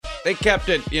they kept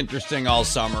it interesting all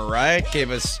summer, right?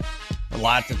 Gave us a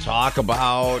lot to talk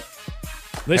about.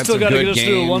 They Had still some got to good get us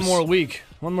through one games.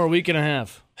 more week and a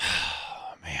half.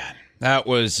 Man, that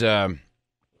was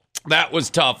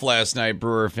tough last night,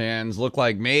 Brewer fans. Looked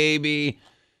like maybe,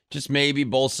 just maybe,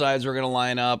 both sides were going to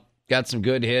line up. Got some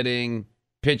good hitting.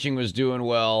 Pitching was doing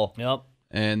well. Yep.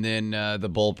 And then the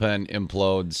bullpen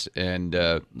implodes, and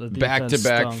defense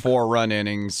back-to-back stunk. 4-run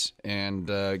innings,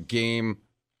 and game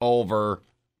over.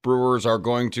 Brewers are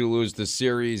going to lose the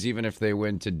series even if they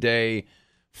win today.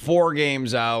 4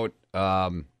 games out.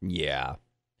 Yeah.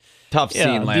 Tough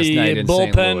scene last night in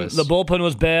St. Louis. The bullpen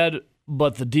was bad,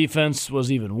 but the defense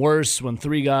was even worse when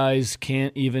 3 guys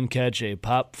can't even catch a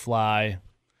pop fly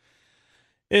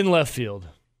in left field.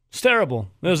 It's terrible.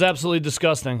 It was absolutely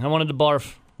disgusting. I wanted to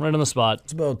barf right on the spot.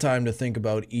 It's about time to think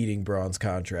about eating Braun's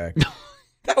contract.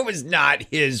 That was not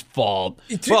his fault.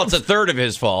 Well, it's a third of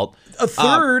his fault. A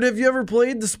third? Have you ever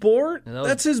played the sport?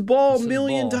 That's his ball that's a his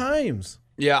million ball. times.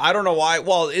 Yeah, I don't know why.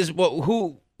 Well,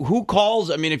 who calls?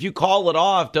 I mean, if you call it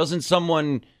off, doesn't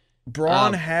someone?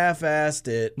 Braun half-assed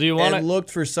it Do you wanna- and looked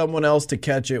for someone else to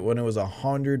catch it when it was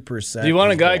 100%. Do you want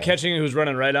a his guy ball. catching it who's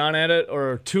running right on at it,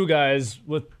 or 2 guys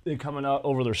with it coming out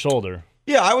over their shoulder?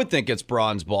 Yeah, I would think it's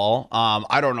Braun's ball.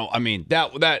 I don't know. I mean,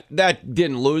 that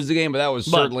didn't lose the game, but that was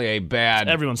certainly a bad.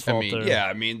 everyone's fault there. Yeah,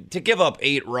 I mean, to give up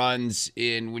 8 runs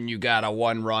when you got a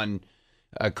 1-run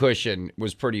cushion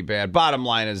was pretty bad. Bottom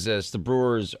line is this: the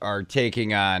Brewers are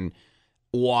taking on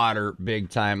water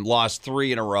big time. Lost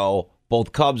 3 in a row.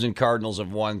 Both Cubs and Cardinals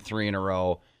have won 3 in a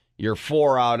row. You're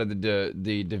 4 out of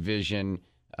the division.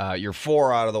 You're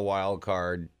 4 out of the wild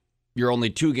card. You're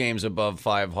only 2 games above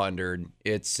 500.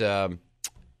 It's a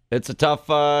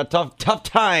tough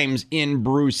times in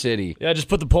Brew City. Yeah, just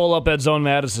put the poll up at Zone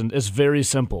Madison. It's very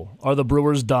simple. Are the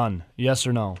Brewers done? Yes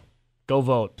or no? Go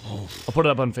vote. I'll put it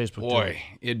up on Facebook. Boy,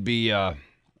 too. it'd be. I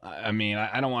mean,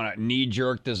 I don't want to knee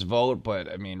jerk this vote, but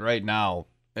I mean, right now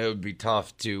it would be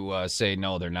tough to say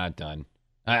no, they're not done.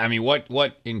 I mean,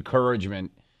 what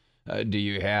encouragement do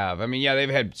you have? I mean, yeah, they've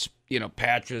had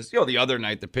patches. The other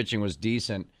night the pitching was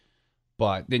decent,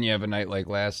 but then you have a night like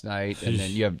last night, and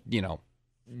then you have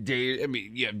days. I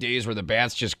mean, you have days where the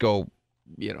bats just go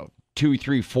 2,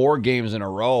 3, 4 games in a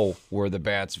row where the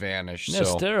bats vanish.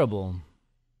 That's so terrible.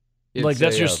 it's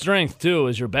That's a, your strength, too,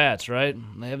 is your bats, right?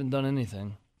 They haven't done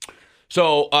anything.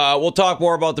 So we'll talk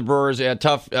more about the Brewers. Yeah,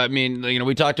 tough. I mean,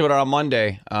 we talked about it on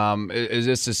Monday. Is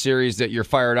this a series that you're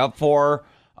fired up for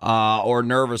or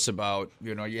nervous about?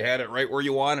 You had it right where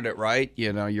you wanted it, right?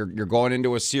 You're going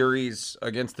into a series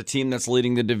against the team that's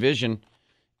leading the division.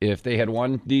 If they had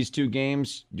won these 2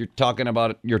 games, you're talking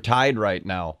about you're tied right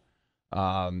now.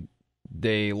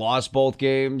 They lost both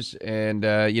games, and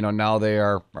now they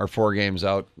are 4 games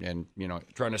out, and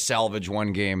trying to salvage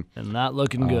 1 game. And not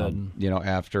looking good.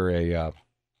 After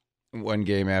 1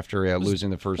 game after losing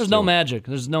the first. There's 2. no magic.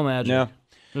 There's no magic. Yeah.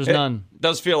 There's It none.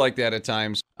 does feel like that at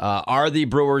times. Are the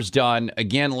Brewers done?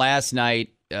 Again, last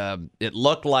night, it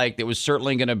looked like it was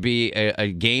certainly going to be a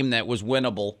game that was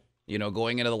winnable.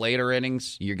 Going into the later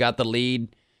innings, you got the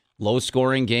lead,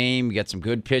 low-scoring game. You got some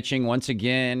good pitching once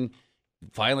again.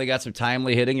 Finally got some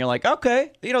timely hitting. You're like,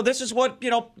 okay, this is what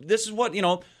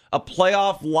a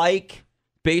playoff-like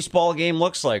baseball game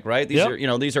looks like, right?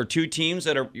 These are 2 teams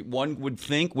that one would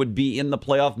think would be in the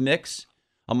playoff mix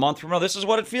a month from now. This is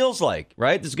what it feels like,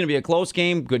 right? This is going to be a close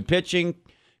game, good pitching,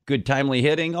 good timely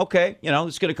hitting. Okay,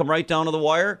 it's going to come right down to the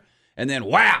wire, and then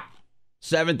whap,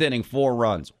 7th inning, 4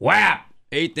 runs. Whap,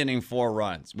 8th inning, 4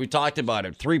 runs. We talked about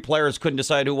it. 3 players couldn't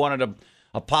decide who wanted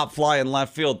a pop fly in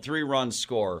left field. 3 runs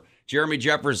score. Jeremy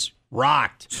Jeffers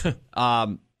rocked.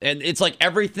 And it's like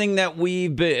everything that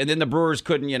we've been, and then the Brewers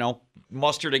couldn't,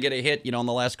 muster to get a hit, in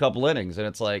the last couple innings. And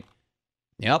it's like,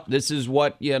 yep, this is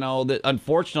what,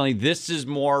 unfortunately, this is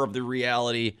more of the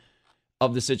reality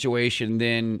of the situation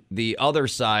than the other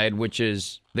side, which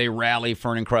is they rally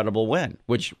for an incredible win,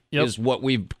 which is what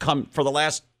we've come for the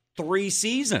last 3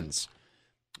 seasons,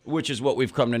 which is what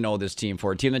we've come to know this team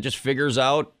for. A team that just figures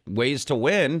out ways to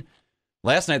win.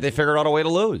 Last night, they figured out a way to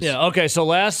lose. Yeah, okay, so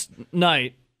last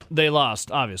night, they lost,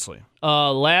 obviously.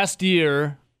 Last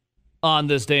year, on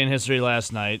this day in history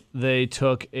last night, they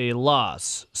took a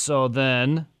loss. So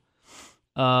then,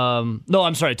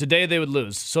 today they would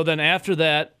lose. So then after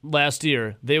that, last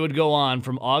year, they would go on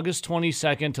from August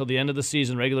 22nd till the end of the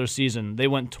season, regular season. They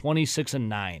went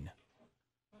 26-9.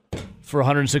 for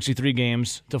 163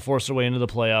 games to force their way into the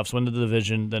playoffs, win the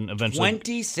division, then eventually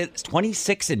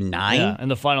 26-9. Yeah, in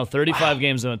the final 35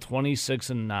 games, they went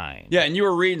 26-9. Yeah, and you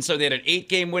were reading, so they had an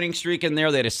 8-game winning streak in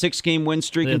there. They had a 6-game win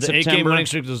streak in September. The 8-game winning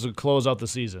streak was to close out the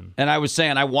season. And I was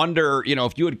saying, I wonder,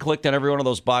 if you had clicked on every one of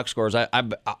those box scores,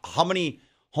 how many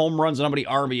home runs and how many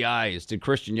RBIs did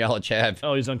Christian Yelich have?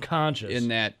 Oh, he's unconscious in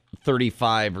that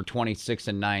 35 or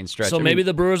 26-9 stretch. So maybe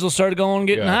the Brewers will start going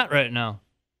getting hot right now.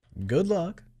 Good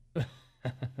luck.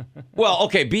 Well,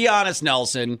 okay, be honest,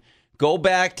 Nelson. Go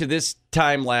back to this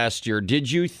time last year.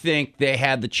 Did you think they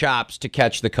had the chops to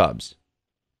catch the Cubs?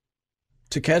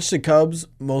 To catch the Cubs,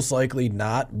 most likely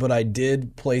not, but I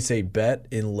did place a bet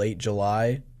in late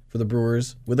July for the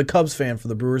Brewers, with a Cubs fan, for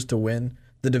the Brewers to win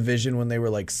the division when they were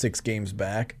like 6 games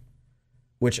back,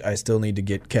 which I still need to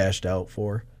get cashed out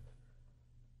for.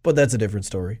 But that's a different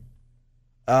story.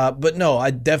 But no, I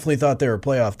definitely thought they were a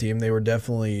playoff team. They were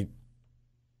definitely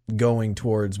going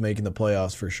towards making the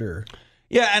playoffs for sure.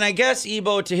 Yeah, and I guess,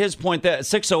 Ebo, to his point, that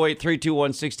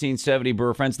 608-321-1670,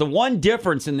 Brewer friends, the one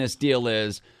difference in this deal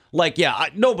is,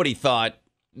 nobody thought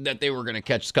that they were going to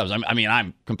catch the Cubs. I mean,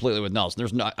 I'm completely with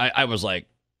Nelson. I was like,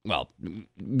 well,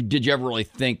 did you ever really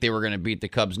think they were going to beat the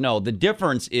Cubs? No. The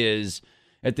difference is,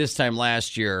 at this time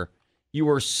last year, you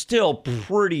were still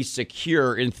pretty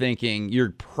secure in thinking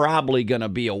you're probably going to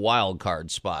be a wild card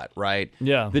spot, right?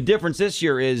 Yeah. The difference this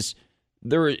year is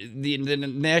the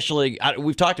National League.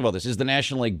 We've talked about this. Is the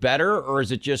National League better, or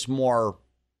is it just more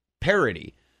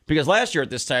parity? Because last year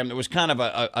at this time, there was kind of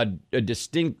a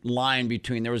distinct line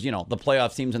between there was, the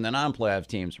playoff teams and the non-playoff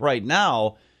teams. Right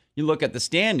now, you look at the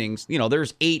standings,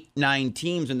 there's 8-9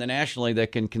 teams in the National League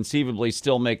that can conceivably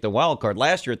still make the wild card.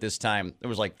 Last year at this time, there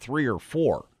was like 3 or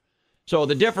 4. So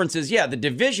the difference is, the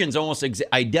division's almost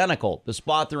identical. The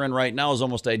spot they're in right now is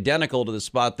almost identical to the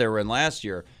spot they were in last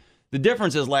year. The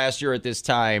difference is last year at this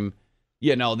time,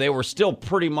 they were still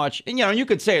pretty much, and you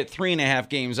could say it 3.5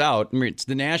 games out. I mean, it's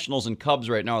the Nationals and Cubs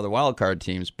right now are the wild card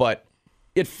teams, but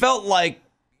it felt like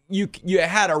you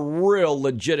had a real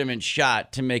legitimate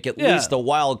shot to make at least the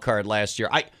wild card last year.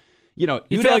 You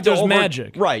feel like there's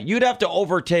magic, right? You'd have to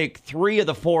overtake 3 of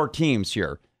the 4 teams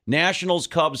here: Nationals,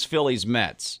 Cubs, Phillies,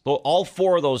 Mets. All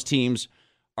 4 of those teams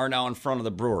are now in front of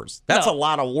the Brewers. That's a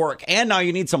lot of work. And now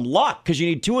you need some luck because you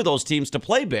need 2 of those teams to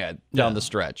play bad down the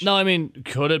stretch. No, I mean,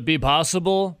 could it be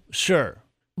possible? Sure.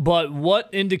 But what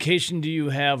indication do you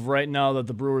have right now that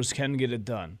the Brewers can get it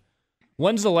done?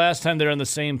 When's the last time they're on the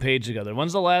same page together?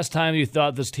 When's the last time you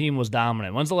thought this team was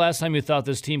dominant? When's the last time you thought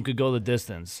this team could go the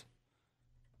distance?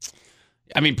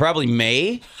 I mean, probably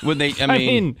May when they. I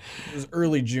mean, it was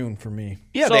early June for me.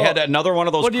 Yeah, so, they had another one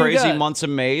of those crazy months of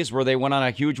Mays where they went on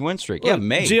a huge win streak. Look,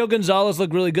 May. Gio Gonzalez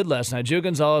looked really good last night. Gio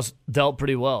Gonzalez dealt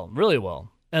pretty well, really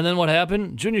well. And then what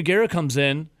happened? Junior Guerra comes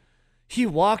in. He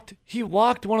walked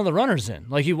one of the runners in.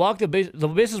 Like he walked the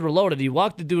bases were loaded. He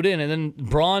walked the dude in, and then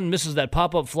Braun misses that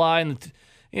pop up fly, and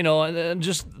and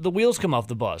just the wheels come off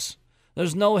the bus.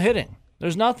 There's no hitting.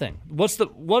 There's nothing. What's the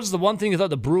one thing you thought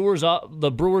the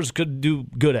Brewers could do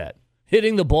good at?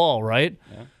 Hitting the ball, right?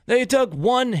 Yeah. They took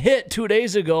one hit 2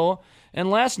 days ago,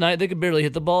 and last night they could barely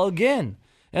hit the ball again.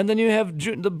 And then you have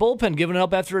the bullpen giving it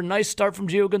up after a nice start from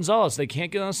Gio Gonzalez. They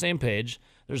can't get on the same page.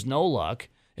 There's no luck.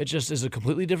 It just is a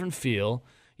completely different feel.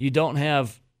 You don't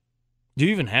have. Do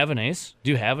you even have an ace? Do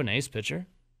you have an ace pitcher?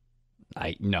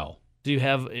 No. Do you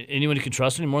have anyone you can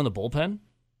trust anymore in the bullpen?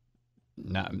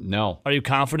 No. Are you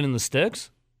confident in the sticks?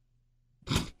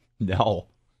 No.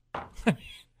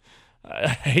 I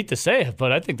hate to say it,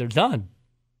 but I think they're done.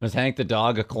 Is Hank the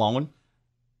dog a clone?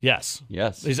 Yes.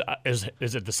 Is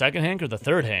it the second Hank or the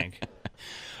third Hank?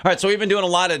 All right, so we've been doing a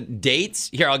lot of dates.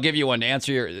 Here, I'll give you one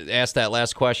to ask that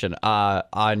last question.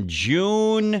 On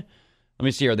June, let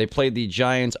me see here. They played the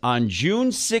Giants on June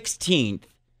 16th.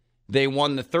 They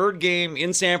won the 3rd game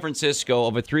in San Francisco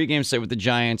of a 3-game set with the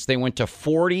Giants. They went to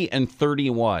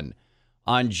 40-31.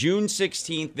 On June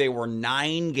 16th, they were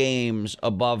 9 games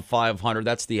above 500.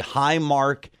 That's the high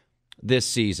mark this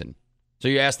season. So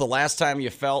you asked the last time you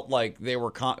felt like they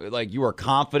were you were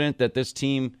confident that this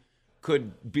team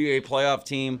could be a playoff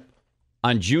team.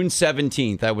 On June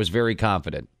 17th, I was very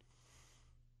confident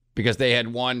because they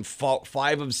had won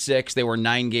 5 of 6. They were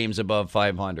 9 games above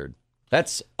 500.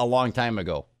 That's a long time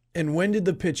ago. And when did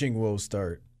the pitching woes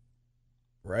start?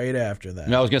 Right after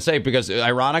that. I was going to say, because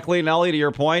ironically, Nelly, to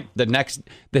your point, the next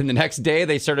day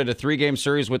they started a 3-game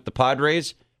series with the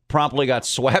Padres, promptly got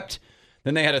swept.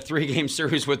 Then they had a 3-game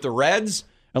series with the Reds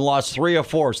and lost 3 of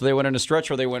 4. So they went in a stretch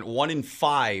where they went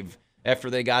 1-5 after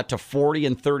they got to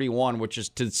 40-31, which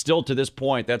is still to this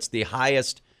point, that's the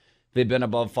highest they've been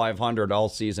above 500 all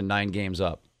season, 9 games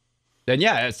up. And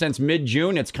yeah, since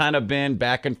mid-June, it's kind of been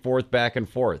back and forth.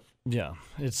 Yeah,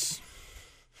 it's.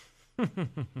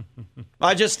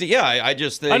 I just think I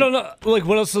don't know. Like,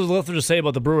 what else is left to say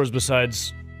about the Brewers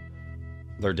besides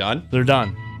they're done? they're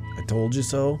done? I told you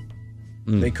so.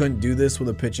 They couldn't do this with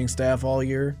a pitching staff all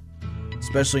year,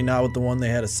 especially not with the one they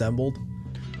had assembled.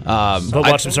 But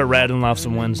watch them start rattling off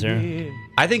some wins here.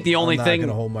 I think the only I'm not thing,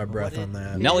 gonna hold my breath on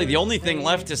that. Nelly, the only thing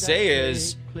left to say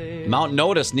is Mount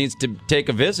Notice needs to take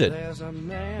a visit,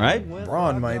 right?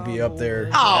 Braun might be up there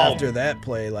Oh. after that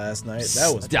play last night.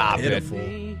 That was Stop it. pitiful.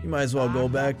 You might as well go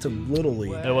back to Little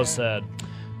League. It was sad.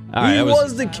 All right, He that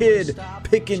was the kid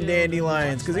picking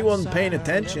dandelions because he wasn't paying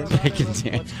attention. I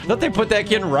thought they put that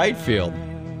kid in right field.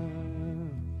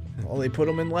 Well, they put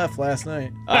him in left last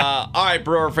night. All right,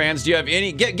 Brewer fans, do you have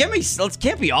any? Give me. Let's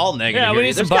can't be all negative. Yeah, we here.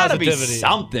 need some There's got to be positivity.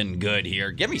 something good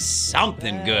here. Give me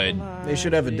something good, They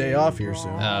should have a day off here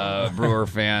soon. Brewer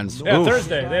fans. Yeah, Oof.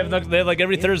 Thursday. They have like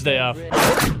every Thursday off.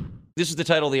 This is the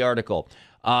title of the article.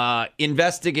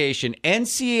 Investigation.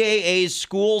 NCAA's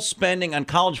school spending on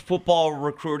college football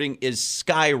recruiting is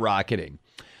skyrocketing.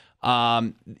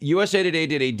 USA Today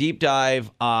did a deep dive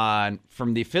on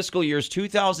from the fiscal years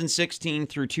 2016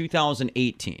 through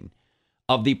 2018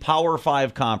 of the Power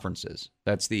 5 conferences.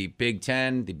 That's the Big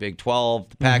 10, the Big 12,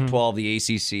 the Pac-12, the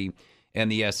ACC,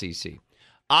 and the SEC.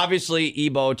 Obviously,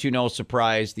 Ebo, to no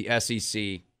surprise, the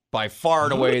SEC, by far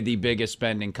and away the biggest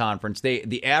spending conference.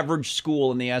 The average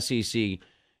school in the SEC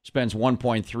spends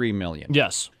 $1.3 million.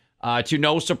 Yes. To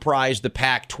no surprise, the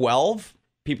Pac-12.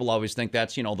 People always think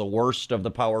that's, the worst of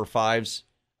the Power Fives.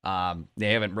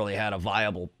 They haven't really had a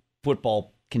viable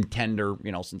football contender,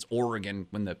 since Oregon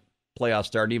when the playoffs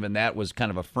started. Even that was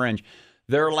kind of a fringe.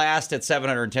 They're last at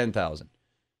 710,000.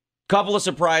 Couple of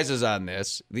surprises on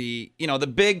this. The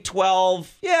Big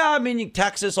 12,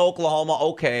 Texas, Oklahoma,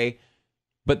 okay.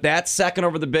 But that's second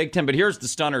over the Big 10. But here's the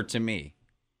stunner to me.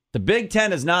 The Big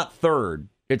 10 is not third.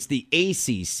 It's the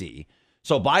ACC.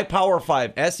 So by Power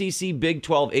 5, SEC, Big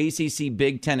 12, ACC,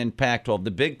 Big 10, and Pac-12, the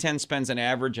Big 10 spends an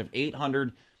average of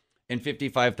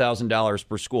 $855,000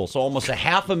 per school. So almost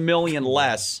 $500,000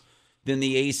 less than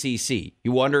the ACC.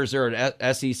 You wonder, is there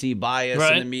an SEC bias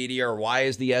in the media, or why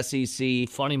is the SEC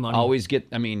funny money always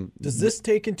get, Does this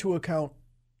take into account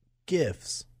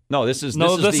gifts? No, this is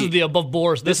the above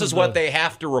board. This is what they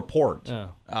have to report. Yeah.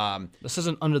 This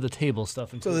isn't under the table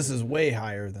stuff. So this is way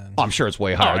higher than. I'm sure it's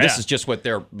way higher. Oh, This yeah. is just what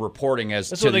they're reporting as.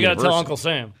 That's to what they the got to tell university. Uncle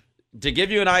Sam. To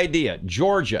give you an idea,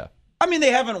 Georgia.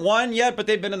 They haven't won yet, but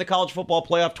they've been in the college football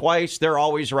playoff twice. They're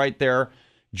always right there.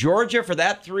 Georgia, for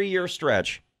that 3-year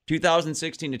stretch,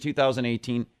 2016 to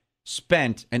 2018,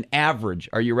 spent an average.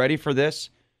 Are you ready for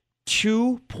this?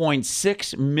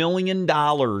 $2.6 million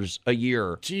a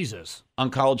year. Jesus. On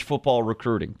college football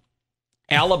recruiting.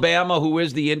 Alabama, who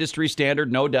is the industry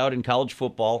standard, no doubt, in college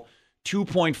football,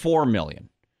 $2.4 million.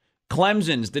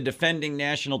 Clemson's the defending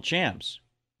national champs.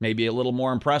 Maybe a little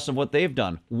more impressive what they've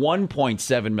done.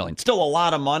 $1.7 million. Still a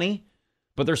lot of money,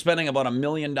 but they're spending about $1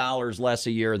 million less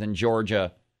a year than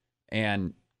Georgia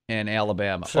and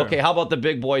Alabama. Sure. Okay, how about the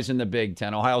big boys in the Big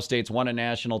Ten? Ohio State's won a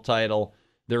national title.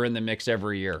 They're in the mix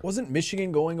every year. Wasn't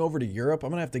Michigan going over to Europe? I'm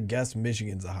going to have to guess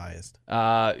Michigan's the highest.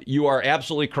 You are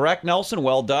absolutely correct, Nelson.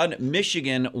 Well done.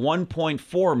 Michigan,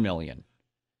 $1.4 million.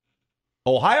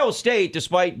 Ohio State,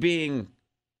 despite being,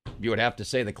 you would have to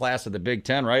say, the class of the Big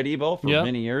Ten, right, Ebo, for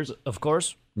many years? Of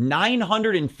course.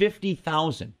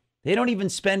 $950,000. They don't even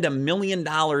spend $1 million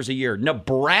a year.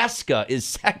 Nebraska is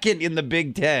second in the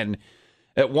Big Ten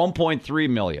at $1.3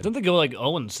 million. Didn't they go like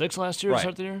 0-6 last year to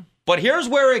start the year? But here's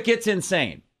where it gets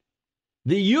insane.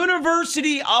 The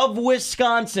University of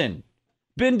Wisconsin,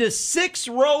 been to 6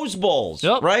 Rose Bowls,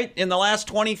 right, in the last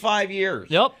 25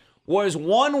 years. Yep. Was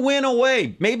one win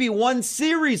away, maybe one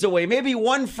series away, maybe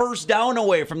one first down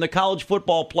away from the college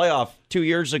football playoff 2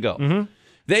 years ago. Mm-hmm.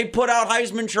 They put out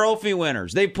Heisman Trophy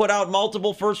winners. They put out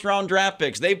multiple first-round draft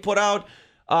picks. They put out,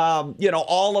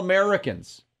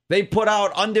 All-Americans. They put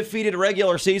out undefeated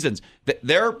regular seasons.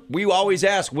 We always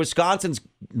ask, Wisconsin's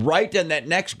right in that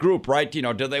next group, right?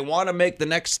 Do they want to make the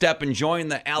next step and join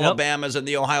the Alabamas and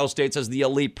the Ohio States as the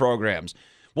elite programs?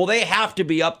 Well, they have to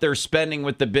be up there spending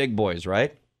with the big boys,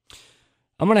 right?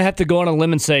 I'm going to have to go on a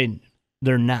limb and say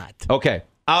they're not. Okay.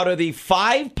 Out of the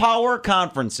 5 power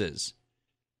conferences,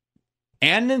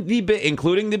 and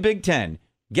including the Big Ten,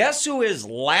 guess who is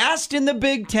last in the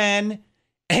Big Ten?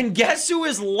 And guess who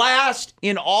is last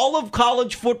in all of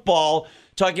college football,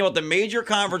 talking about the major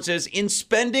conferences, in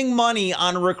spending money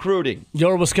on recruiting?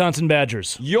 Your Wisconsin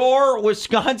Badgers. Your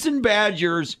Wisconsin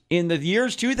Badgers in the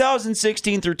years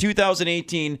 2016 through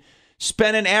 2018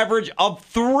 spent an average of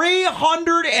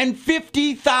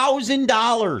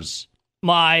 $350,000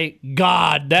 my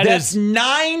God. That's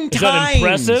 9 Is times. that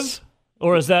impressive?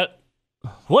 Or is that,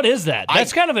 what is that?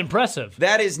 That's kind of impressive.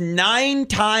 That is 9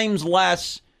 times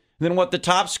less than what the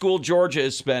top school, Georgia,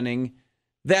 is spending.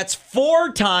 That's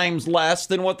 4 times less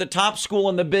than what the top school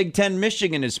in the Big Ten,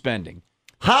 Michigan, is spending.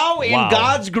 How in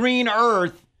God's green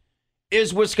earth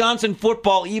is Wisconsin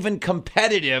football even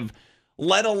competitive,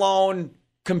 let alone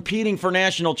competing for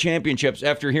national championships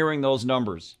after hearing those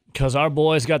numbers? Because our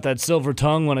boys got that silver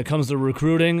tongue when it comes to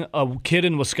recruiting. A kid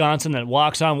in Wisconsin that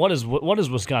walks on. What is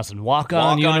Wisconsin?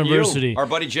 Walk-on University. Our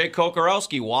buddy Jake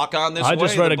Kokorowski, walk on this way. I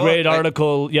just read a great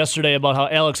article yesterday about how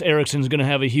Alex Erickson's going to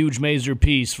have a huge major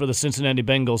piece for the Cincinnati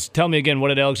Bengals. Tell me again, what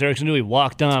did Alex Erickson do? He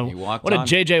walked on. What did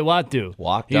J.J. Watt do?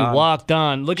 He walked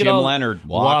on. Look Jim at all Leonard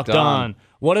walked on.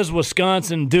 What does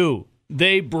Wisconsin do?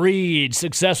 They breed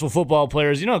successful football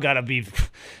players. You don't got to be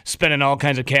spending all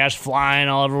kinds of cash flying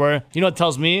all everywhere. You know what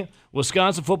tells me?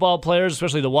 Wisconsin football players,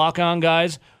 especially the walk-on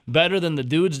guys, better than the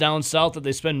dudes down south that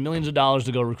they spend millions of dollars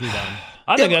to go recruit on.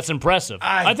 I think that's impressive.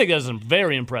 I think that's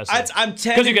very impressive.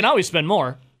 Because you can always spend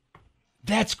more.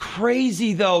 That's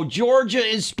crazy, though. Georgia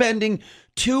is spending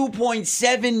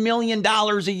 $2.7 million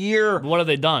a year. What have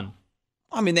they done?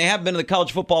 I mean, they have been in the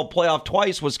college football playoff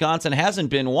twice. Wisconsin hasn't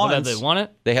been once. Have they won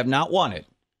it? They have not won it.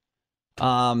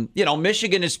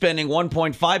 Michigan is spending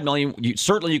 $1.5 million.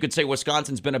 Certainly you could say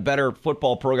Wisconsin's been a better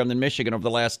football program than Michigan over the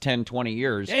last 10, 20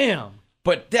 years. Damn.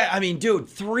 But dude,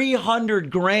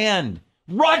 $300,000.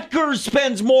 Rutgers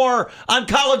spends more on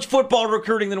college football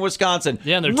recruiting than Wisconsin.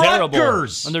 Yeah, and they're Rutgers!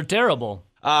 terrible. And they're terrible.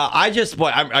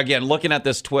 I'm again looking at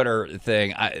this Twitter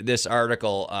thing. This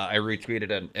article I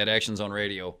retweeted at Action Zone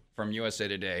Radio from USA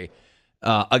Today.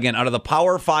 Again, out of the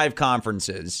Power 5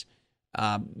 conferences,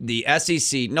 the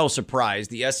SEC, no surprise,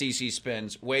 the SEC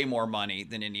spends way more money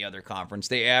than any other conference.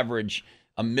 They average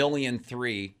 $1.3 million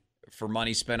for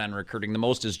money spent on recruiting. The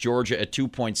most is Georgia at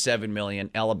 $2.7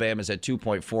 million. Alabama's at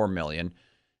 $2.4 million.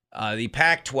 The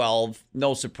Pac-12,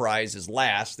 no surprise, is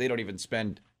last. They don't even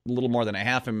spend a little more than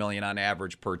 $500,000 on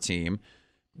average per team.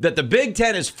 That the Big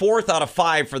Ten is 4th out of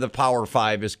 5 for the Power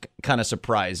 5 is kind of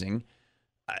surprising.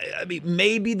 I mean,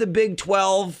 maybe the Big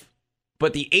 12,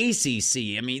 but the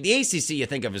ACC, the ACC you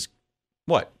think of as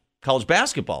what? College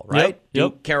basketball, right? Yep.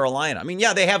 Duke, Carolina. I mean,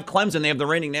 yeah, they have Clemson. They have the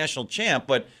reigning national champ,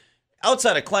 but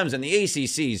outside of Clemson, the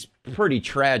ACC is pretty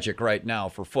tragic right now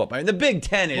for football. I mean, the Big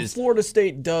Ten is... Well, Florida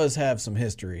State does have some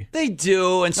history. They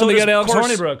do, and so they does, got Alex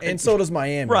Hornibrook. And so does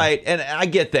Miami. Right, and I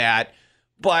get that.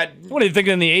 But what are you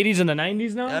thinking in the 80s and the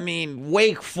 90s now? I mean,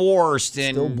 Wake Forest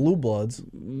and still blue bloods.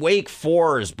 Wake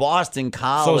Forest, Boston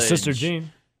College. So Sister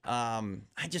Jean. I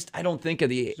don't think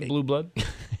of the blue blood.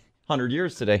 100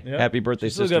 years today. Yep. Happy birthday,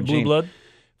 Still Sister got blue Jean. blood.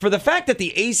 For the fact that the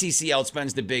ACC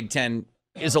outspends the Big Ten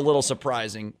is a little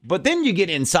surprising. But then you get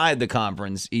inside the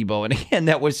conference, Ebo, and again,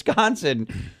 that Wisconsin,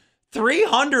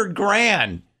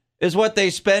 $300,000 is what they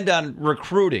spend on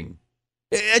recruiting.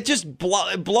 It just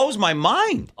blows my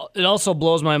mind. It also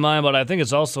blows my mind, but I think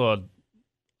it's also it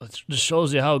just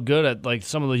shows you how good at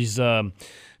some of these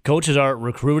coaches are at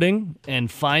recruiting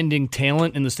and finding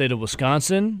talent in the state of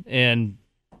Wisconsin and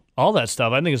all that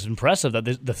stuff. I think it's impressive that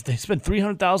they spend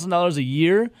 $300,000 a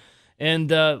year. And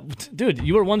dude,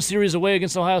 you were one series away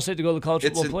against Ohio State to go to the college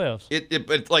football playoffs.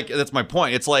 It's like that's my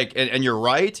point. It's like, and you're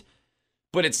right,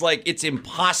 but it's like it's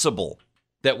impossible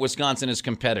that Wisconsin is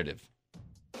competitive.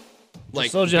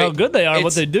 Like, shows you how good they are,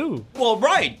 what they do. Well,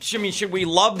 right. I mean, should we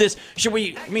love this?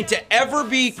 To ever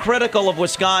be critical of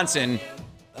Wisconsin,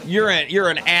 you're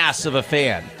an ass of a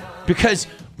fan because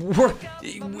we're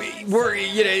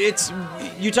it's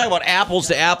you talk about apples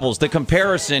to apples. The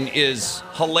comparison is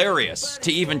hilarious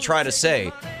to even try to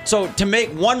say. So to make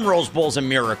one Rose Bowl is a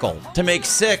miracle. To make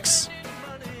 6,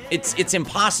 it's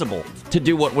impossible to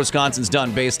do what Wisconsin's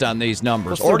done based on these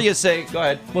numbers. Or do you say, go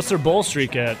ahead? What's their bowl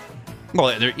streak at?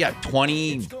 Well,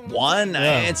 21.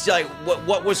 Yeah. It's like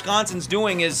what Wisconsin's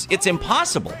doing it's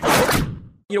impossible.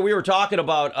 We were talking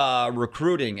about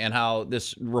recruiting and how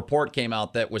this report came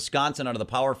out that Wisconsin, out of the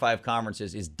Power 5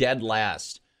 conferences, is dead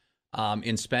last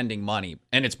in spending money.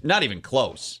 And it's not even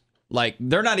close. Like,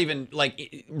 they're not even,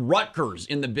 Rutgers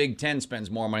in the Big Ten spends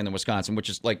more money than Wisconsin, which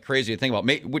is, crazy to think about.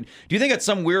 Do you think at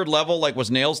some weird level, was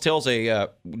Nails Tales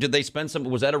did they spend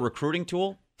was that a recruiting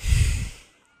tool?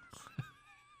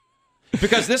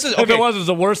 Because this is, okay. If it was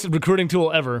the worst recruiting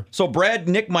tool ever. So Brad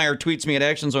Nickmeyer tweets me at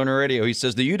Action Zone Radio. He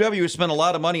says, the UW has spent a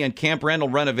lot of money on Camp Randall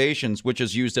renovations, which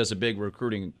is used as a big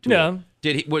recruiting tool.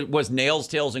 Yeah. Was Nails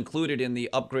Tales included in the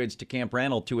upgrades to Camp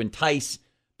Randall to entice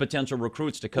potential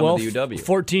recruits to come to the UW?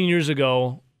 14 years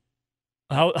ago,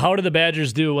 how did the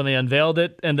Badgers do when they unveiled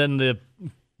it? And then they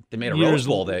made a Rose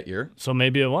Bowl that year. So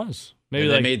maybe it was. Maybe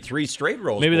they made 3 straight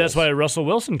Rose Maybe Bowls. that's why Russell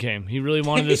Wilson came. He really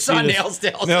wanted to see this.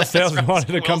 Nails Dales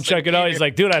wanted to come check it out. He's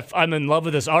like, dude, I'm in love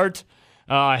with this art.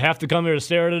 I have to come here to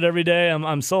stare at it every day.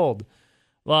 I'm sold.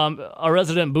 Well, our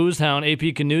resident booze hound, AP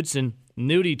Knutson,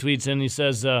 Nudie tweets in. He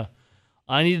says,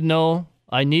 I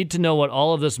need to know what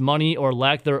all of this money or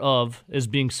lack thereof is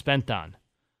being spent on.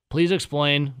 Please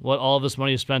explain what all of this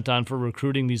money is spent on for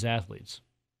recruiting these athletes.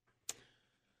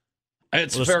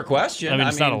 It's a fair question. I mean,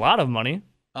 it's not a lot of money.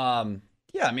 Yeah,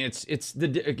 I mean, it's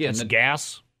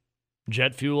gas,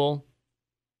 jet fuel.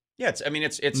 Yeah,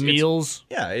 it's meals.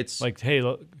 It's like, hey,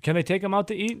 look, can I take them out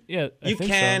to eat? Yeah, you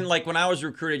can. So. Like when I was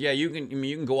recruited, yeah, you can. I mean,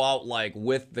 you can go out like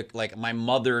with my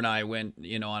mother and I went,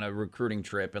 on a recruiting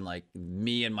trip, and like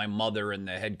me and my mother and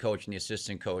the head coach and the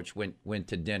assistant coach went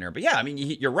to dinner. But yeah, I mean,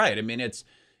 you're right. I mean, it's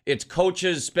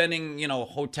coaches spending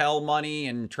hotel money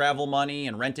and travel money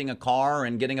and renting a car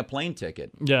and getting a plane ticket.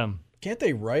 Yeah, can't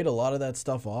they write a lot of that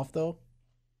stuff off though?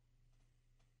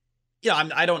 Yeah,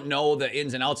 I don't know the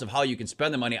ins and outs of how you can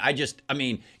spend the money. Here's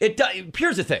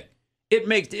the thing.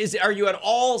 Are you at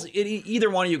all, either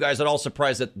one of you guys at all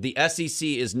surprised that the SEC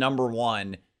is number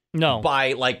 1 No.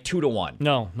 by like 2-1?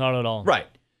 No, not at all. Right.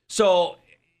 So,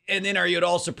 and then are you at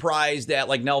all surprised that,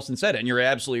 like Nelson said, and you're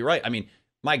absolutely right. I mean,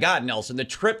 my God, Nelson, the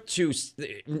trip to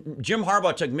Jim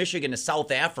Harbaugh took Michigan to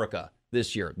South Africa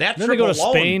this year. That then trip they go to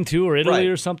alone, Spain too, or Italy, right,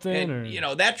 or something.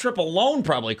 And, that trip alone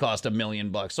probably cost $1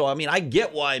 million. So I mean, I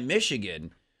get why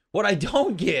Michigan. What I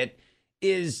don't get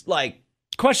is like.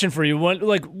 Question for you: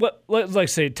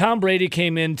 say Tom Brady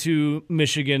came into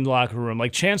Michigan locker room,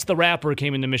 like Chance the Rapper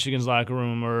came into Michigan's locker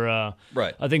room, or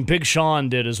right. I think Big Sean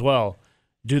did as well.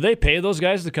 Do they pay those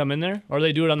guys to come in there, or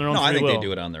they do it on their own? No, I think will? they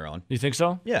do it on their own. You think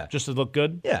so? Yeah, just to look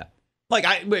good. Yeah, like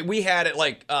we had it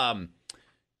like.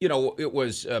 It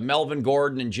was Melvin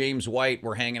Gordon and James White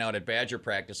were hanging out at Badger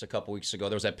practice a couple weeks ago.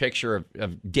 There was that picture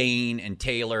of Dane and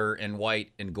Taylor and White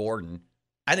and Gordon.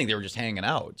 I think they were just hanging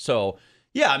out. So,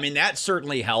 yeah, I mean, that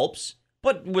certainly helps.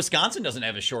 But Wisconsin doesn't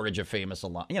have a shortage of famous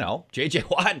alum. J.J.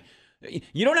 Watt,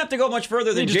 you don't have to go much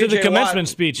further than J.J. Watt. Did the commencement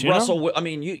speech, Russell, I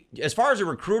mean, as far as a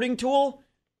recruiting tool,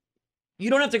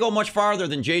 you don't have to go much farther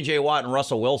than J.J. Watt and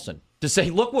Russell Wilson to say,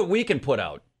 look what we can put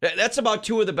out. That's about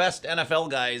 2 of the best NFL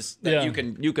guys that you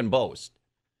can boast.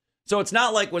 So it's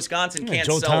not like Wisconsin can't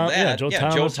sell that.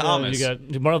 Yeah, Joe Thomas.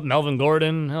 You got Melvin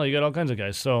Gordon. Hell, you got all kinds of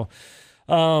guys. So,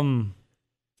 when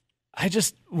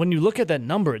you look at that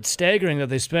number, it's staggering that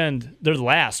they're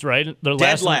last, right? They're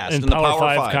last in the Power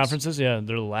 5 Fives. conferences. Yeah,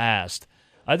 they're last.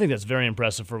 I think that's very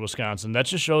impressive for Wisconsin. That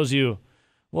just shows you.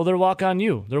 Well, they're walk-on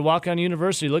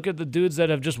university. Look at the dudes that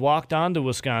have just walked on to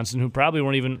Wisconsin who probably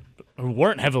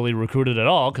weren't heavily recruited at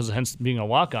all, because hence being a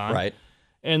walk-on. Right.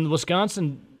 And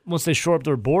Wisconsin, once they shore up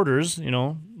their borders,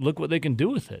 look what they can do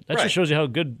with it. That just shows you how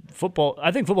good football.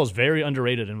 I think football is very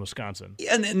underrated in Wisconsin.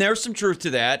 And there's some truth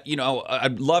to that.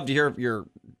 I'd love to hear your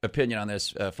opinion on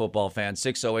this, football fan.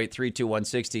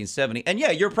 608-321-1670. And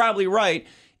yeah, you're probably right.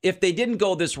 If they didn't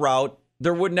go this route,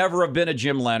 there would never have been a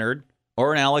Jim Leonard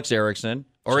or an Alex Erickson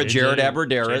or a Jared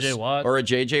Abbrederis or a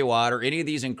J.J. Watt or any of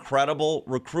these incredible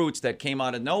recruits that came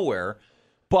out of nowhere.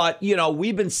 But,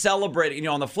 we've been celebrating,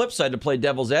 on the flip side, to play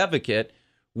devil's advocate,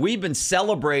 we've been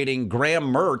celebrating Graham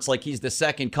Mertz like he's the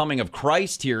second coming of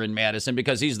Christ here in Madison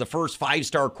because he's the first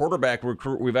 5-star quarterback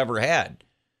recruit we've ever had.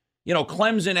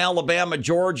 Clemson, Alabama,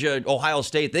 Georgia, Ohio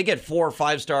State, they get 4 or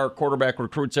 5-star quarterback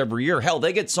recruits every year. Hell,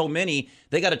 they get so many,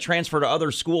 they got to transfer to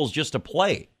other schools just to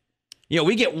play.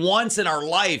 We get once in our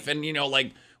life, and,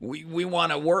 we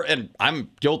want to work, and I'm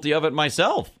guilty of it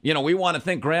myself. We want to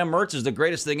think Graham Mertz is the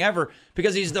greatest thing ever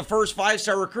because he's the first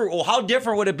 5-star recruit. Well, how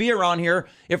different would it be around here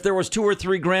if there was 2 or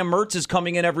 3 Graham Mertzes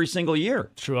coming in every single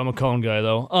year? True, I'm a Cone guy,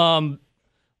 though. I'm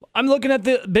looking at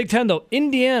the Big Ten, though.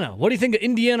 Indiana. What do you think of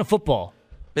Indiana football?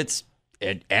 It's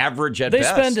average at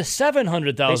best. They spend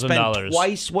 $700,000. They spend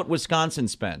twice what Wisconsin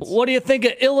spends. What do you think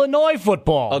of Illinois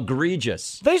football?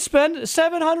 Egregious. They spend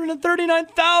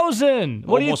 $739,000.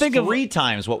 What do you think of 3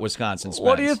 times what Wisconsin spends?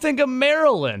 What do you think of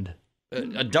Maryland?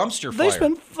 A dumpster fire. They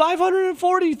spend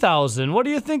 $540,000. What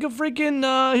do you think of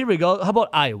freaking? Here we go. How about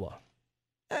Iowa?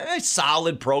 A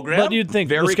solid program. But you'd think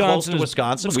very close to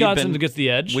Wisconsin gets the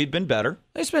edge. We've been better.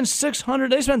 They spend $600.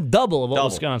 They spend double of what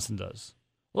Wisconsin does.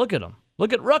 Look at them.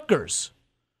 Look at Rutgers.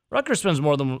 Rutgers spends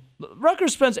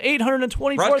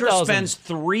 $824,000. Rutgers spends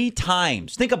 3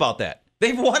 times. Think about that.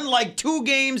 They've won like 2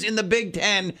 games in the Big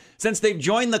Ten since they've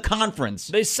joined the conference.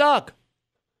 They suck.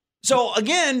 So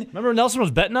again, remember Nelson was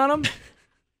betting on them?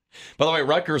 By the way,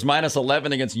 Rutgers minus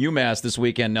 11 against UMass this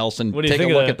weekend, Nelson. What do you Take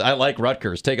think a of look that? I like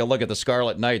Rutgers. Take a look at the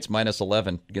Scarlet Knights minus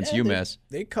 11 against UMass.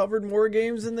 They covered more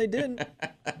games than they didn't.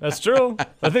 That's true.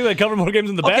 I think they covered more games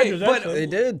than the Okay, Badgers. but- actually. They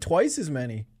did twice as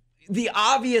many. The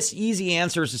obvious, easy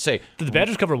answer is to say, Did the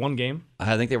Badgers cover one game?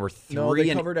 I think they were 3 No, they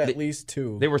and covered at least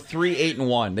 2. They were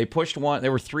 3-8-1. They pushed one. They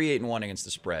were 3-8-1 against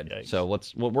the spread. Yikes. So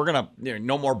we're gonna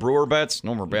no more Brewer bets,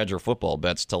 no more Badger football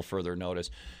bets till further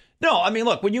notice. No, I mean,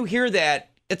 look, when you hear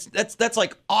that, that's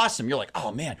like awesome. You're like,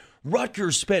 oh man,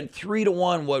 Rutgers spent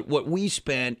 3-1 what we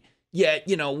spent. Yet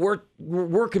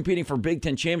we're competing for Big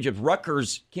Ten championships.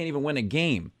 Rutgers can't even win a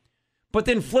game. But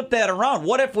then flip that around.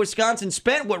 What if Wisconsin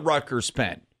spent what Rutgers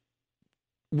spent?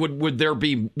 Would there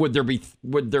be 2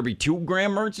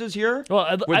 Graham Mertzes here?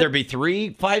 Well, Would there be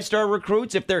 3 5-star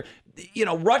recruits? If they're,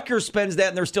 Rutgers spends that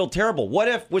and they're still terrible. What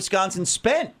if Wisconsin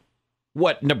spent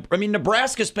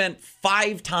Nebraska spent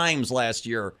 5 times last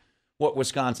year what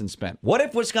Wisconsin spent. What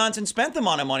if Wisconsin spent the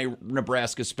amount of money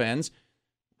Nebraska spends?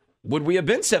 Would we have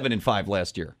been 7-5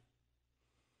 last year?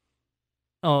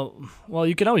 Oh, well,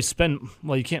 you can always spend.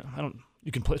 Well, you can't.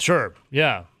 You can play. Sure,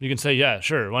 yeah. You can say, yeah,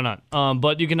 sure, why not?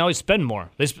 But you can always spend more.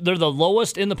 They're the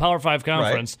lowest in the Power 5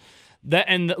 conference. Right.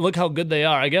 And look how good they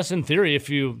are. I guess in theory,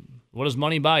 what does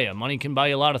money buy you? Money can buy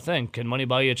you a lot of things. Can money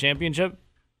buy you a championship?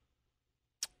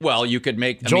 Well, you could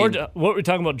make Georgia. What were we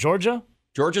talking about? Georgia?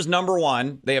 Georgia's number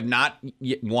 1. They have not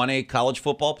yet won a college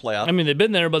football playoff. I mean, they've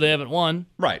been there, but they haven't won.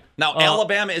 Right. Now,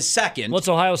 Alabama is second. What's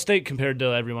Ohio State compared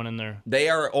to everyone in there? They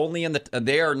are only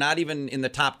they are not even in the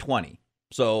top 20.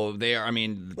 So they are,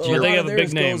 Well, they have a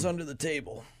big name. Goes under the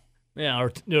table. Yeah,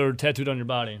 or tattooed on your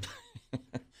body.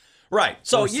 Right.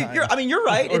 So you're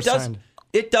right. Or It does. signed.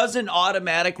 It doesn't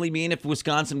automatically mean if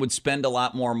Wisconsin would spend a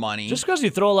lot more money. Just because you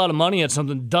throw a lot of money at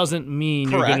something doesn't mean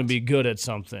you're Correct. going to be good at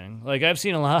something. Like I've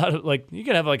seen a lot of, you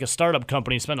could have like a startup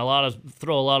company throw a lot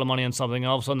of money on something, and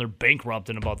all of a sudden they're bankrupt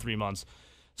in about 3 months.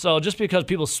 So just because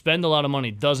people spend a lot of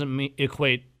money doesn't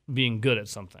equate being good at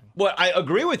something. Well, I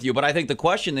agree with you, but I think the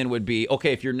question then would be,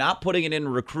 okay, if you're not putting it in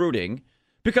recruiting,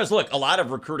 because look, a lot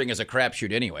of recruiting is a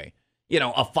crapshoot anyway.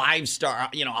 A 5-star,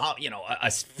 a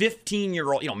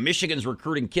 15-year-old, Michigan's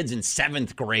recruiting kids in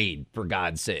 7th grade, for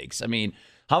God's sakes. I mean,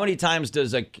 how many times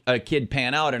does a kid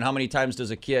pan out, and how many times does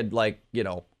a kid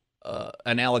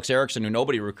an Alex Erickson who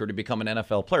nobody recruited become an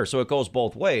NFL player? So it goes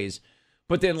both ways.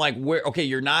 But then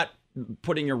you're not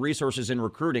putting your resources in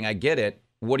recruiting. I get it.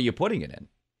 What are you putting it in?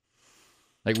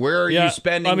 Where are you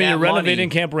spending that you're renovating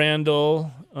money? Camp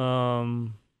Randall.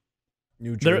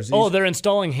 New jerseys. They're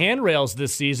installing handrails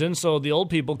this season so the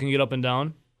old people can get up and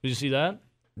down. Did you see that?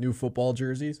 New football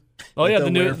jerseys. Oh yeah,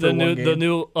 they'll wear for one the game.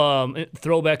 new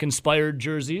throwback inspired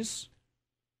jerseys.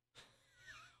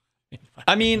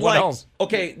 What else?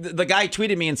 Okay, the guy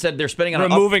tweeted me and said they're spending on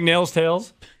Removing nails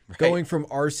tails. Going from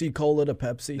RC Cola to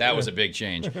Pepsi. That was a big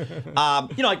change.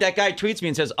 That guy tweets me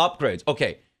and says upgrades.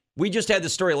 Okay, we just had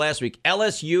this story last week.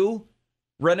 LSU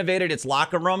renovated its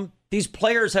locker room. These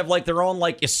players have their own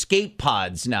escape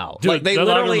pods now. Dude, They their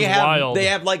locker literally room's have wild. they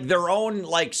have their own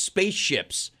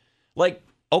spaceships.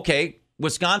 Okay,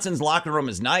 Wisconsin's locker room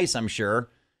is nice, I'm sure.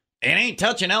 It ain't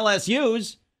touching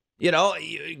LSU's. You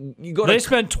go to They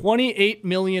spent $28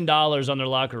 million on their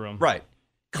locker room. right.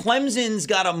 Clemson's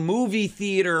got a movie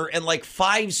theater and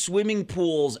 5 swimming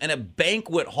pools and a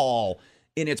banquet hall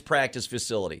in its practice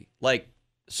facility.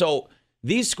 So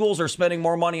these schools are spending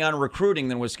more money on recruiting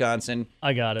than Wisconsin.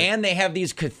 I got it. And they have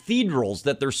these cathedrals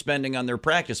that they're spending on their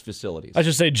practice facilities. I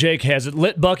should say Jake has it.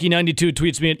 Lit Bucky92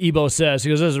 tweets me at Ebo says, he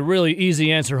goes, "This is a really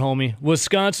easy answer, homie.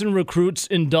 Wisconsin recruits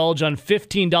indulge on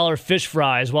 $15 fish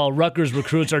fries while Rutgers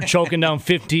recruits are choking down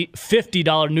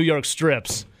 $50 New York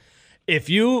strips." If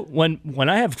when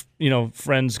I have,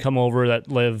 friends come over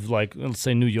that live let's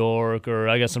say New York, or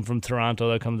I guess I'm from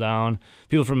Toronto that come down,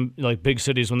 people from big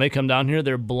cities, when they come down here,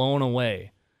 they're blown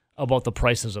away about the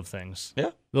prices of things.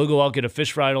 Yeah. They'll go out, get a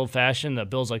fish fried old fashioned that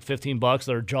bills $15,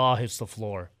 their jaw hits the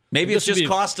floor. Maybe it's This would just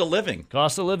be cost of living.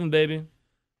 cost of living, baby.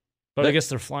 But I guess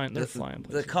they're flying. They're flying.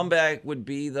 The comeback would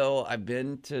be, though, I've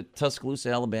been to Tuscaloosa,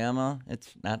 Alabama.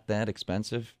 It's not that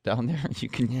expensive down there. You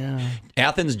can.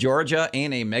 Athens, Georgia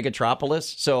ain't a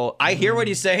megatropolis. So I hear what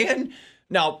he's saying.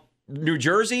 Now, New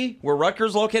Jersey, where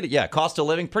Rutgers located, cost of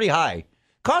living pretty high.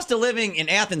 Cost of living in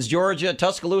Athens, Georgia,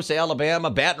 Tuscaloosa, Alabama,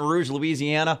 Baton Rouge,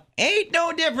 Louisiana ain't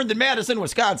no different than Madison,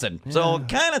 Wisconsin. So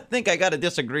kind of think I got to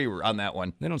disagree on that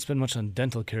one. They don't spend much on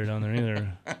dental care down there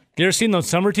either. You ever seen those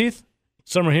summer teeth?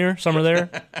 Some are here, some are there.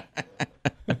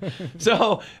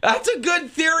 So that's a good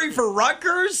theory for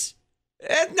Rutgers.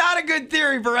 It's not a good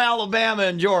theory for Alabama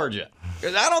and Georgia.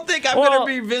 Because I don't think I'm going to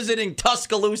be visiting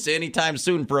Tuscaloosa anytime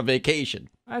soon for a vacation.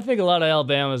 I think a lot of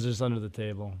Alabama's just under the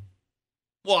table.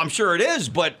 Well, I'm sure it is,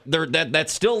 but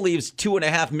that still leaves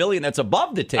 $2.5 million that's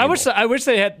above the table. I wish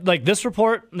they had like this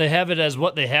report. They have it as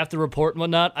what they have to report and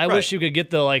whatnot. I wish you could get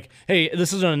the like, hey,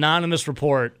 this is an anonymous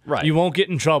report. Right. You won't get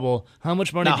in trouble. How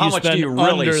much money do you spend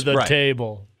under the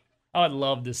table? I would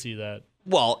love to see that.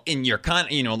 Well, in your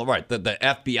right, the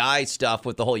FBI stuff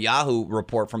with the whole Yahoo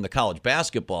report from the college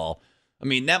basketball. I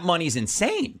mean, that money's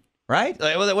insane. Right?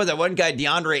 Like, was that one guy,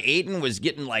 DeAndre Ayton, was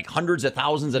getting like hundreds of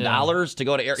thousands of dollars to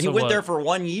go to air. He went there for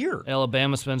 1 year.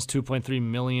 Alabama spends $2.3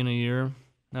 million a year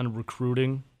on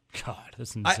recruiting. God,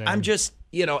 that's insane. I'm just,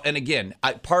 and again,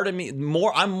 part of me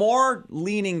I'm more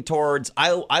leaning towards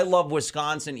I love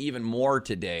Wisconsin even more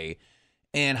today.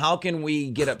 And how can we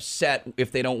get upset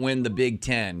if they don't win the Big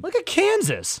Ten? Look at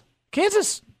Kansas. Can't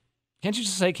you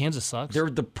just say Kansas sucks? They're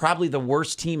probably the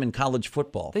worst team in college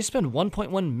football. They spend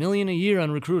 $1.1 million a year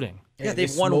on recruiting. Yeah,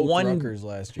 they've won one Rutgers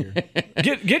last year.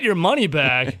 Get your money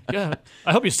back. Yeah,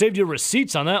 I hope you saved your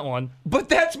receipts on that one. But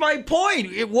that's my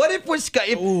point. What if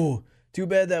Wisconsin? Ooh, too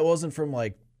bad that wasn't from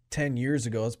like 10 years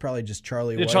ago. It's probably just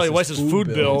Charlie Weiss's food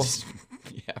bill.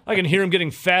 Yeah. I can hear him getting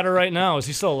fatter right now. Is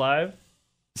he still alive?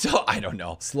 So I don't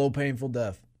know. Slow, painful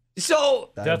death.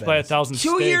 So death by 1,000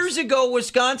 steaks. 2 years ago,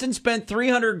 Wisconsin spent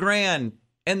 $300,000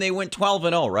 and they went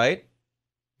 12-0, right?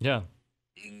 Yeah.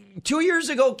 2 years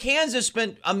ago, Kansas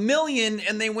spent $1 million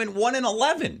and they went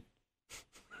 1-11.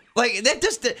 Like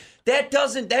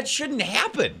that shouldn't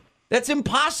happen. That's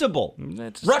impossible.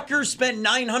 Rutgers spent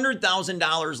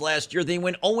 $900,000 last year. They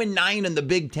went 0-9 in the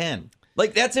Big Ten.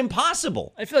 Like, that's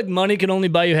impossible. I feel like money can only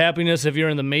buy you happiness if you're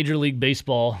in the Major League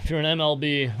Baseball. If you're in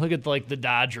MLB, look at like the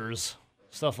Dodgers,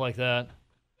 stuff like that.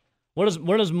 Where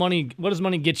does money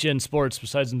get you in sports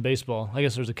besides in baseball? I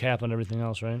guess there's a cap on everything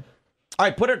else, right? All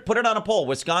right, put it on a poll.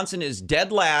 Wisconsin is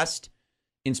dead last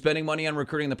in spending money on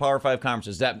recruiting the Power 5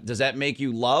 conferences. Does that make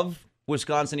you love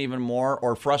Wisconsin even more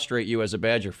or frustrate you as a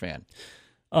Badger fan?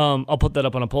 I'll put that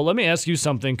up on a poll. Let me ask you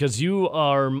something, because you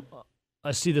are.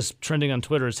 I see this trending on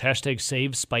Twitter. It's hashtag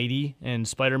Save Spidey and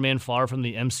Spider-Man Far from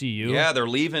the MCU. Yeah, they're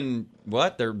leaving.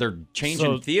 What? They're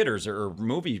changing theaters or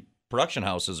movie production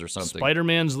houses or something.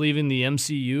 Spider-Man's leaving the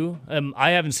MCU. I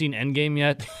haven't seen Endgame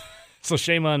yet, so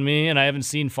shame on me. And I haven't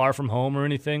seen Far From Home or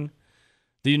anything.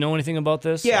 Do you know anything about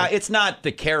this? Yeah, it's not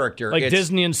the character. Like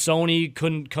Disney and Sony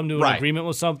couldn't come to an agreement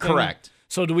with something? Correct.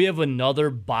 So do we have another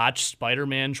botched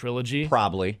Spider-Man trilogy?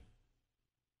 Probably.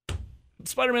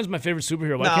 Spider-Man's my favorite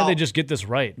superhero. Why can't they just get this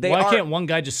right? Why can't one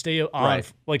guy just stay on?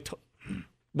 Right.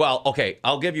 Well, okay,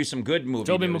 I'll give you some good movie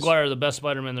Tobey news. Maguire, the best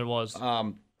Spider-Man there was.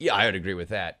 Yeah, I would agree with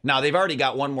that. Now, they've already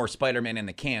got one more Spider-Man in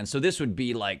the can, so this would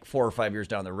be like 4 or 5 years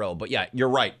down the road. But yeah, you're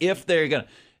right. If they're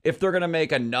gonna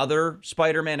make another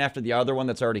Spider-Man after the other one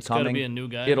that's already coming, it'll be a new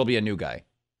guy. It'll be a new guy.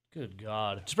 Good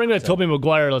God! Just bring back Tobey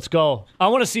Maguire. Let's go. I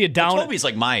want to see it down. Tobey's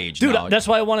like my age, dude. now. That's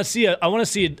why I want to see it. I want to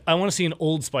see an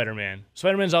old Spider-Man.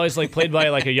 Spider-Man's always like played by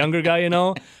like a younger guy, you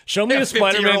know. Show me a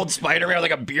Spider-Man. 50-year-old Spider-Man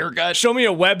with like a beer gut. Show me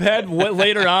a webhead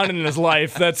later on in his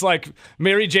life. That's like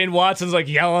Mary Jane Watson's like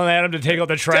yelling at him to take out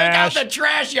the trash. Take out the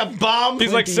trash, you bum.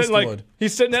 He's like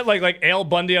sitting at like Al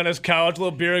Bundy on his couch,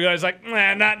 little beer guy. He's like,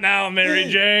 nah, not now, Mary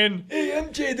Jane. Hey,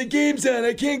 MJ, the game's on.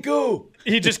 I can't go.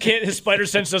 He just can't. His spider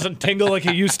sense doesn't tingle like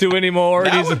he used to anymore.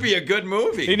 That would be a good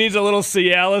movie. He needs a little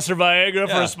Cialis or Viagra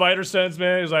for his spider sense,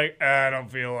 man. He's like, I don't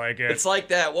feel like it. It's like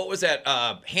that. What was that?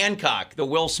 Hancock, the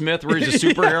Will Smith, where he's a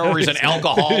superhero, where he's an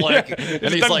alcoholic,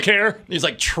 and he's like, he's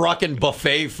like trucking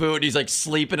buffet food. He's like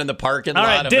sleeping in the parking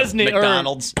lot of Disney, the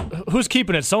McDonald's. Who's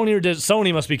keeping it? Sony or Disney?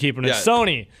 Sony must be keeping it. Yeah.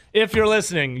 Sony, if you're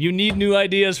listening, you need new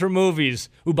ideas for movies.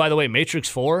 Ooh, by the way, Matrix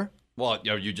 4. Well,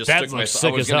 you just That's took my.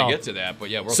 sick I was as going hell. to get to that, but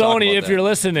yeah, we'll talk about Sony, if that. you're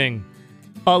listening,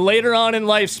 later on in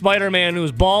life, Spider-Man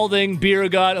who's balding, beer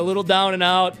gut, a little down and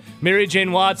out. Mary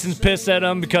Jane Watson's pissed at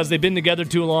him because they've been together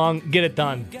too long. Get it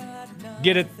done.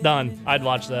 Get it done. I'd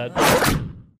watch that.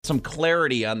 Some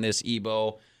clarity on this,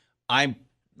 Ebo. I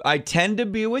tend to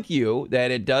be with you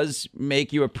that it does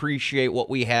make you appreciate what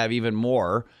we have even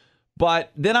more.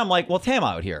 But then I'm like, well, time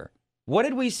out here. What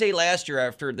did we say last year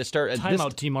after the start? Time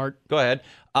out, T-Mart. Go ahead.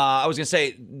 I was going to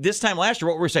say, this time last year,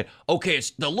 what were we saying? Okay,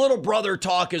 it's the little brother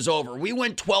talk is over. We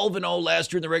went 12-0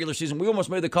 last year in the regular season. We almost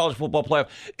made the college football playoff.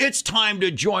 It's time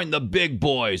to join the big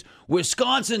boys.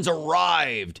 Wisconsin's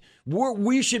arrived.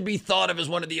 We should be thought of as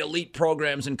one of the elite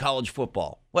programs in college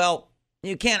football. Well,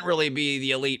 you can't really be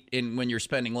the elite when you're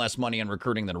spending less money on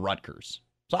recruiting than Rutgers.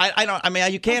 So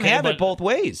you can't have it both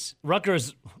ways.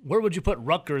 Rutgers, where would you put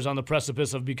Rutgers on the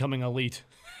precipice of becoming elite?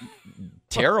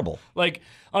 Terrible. Like,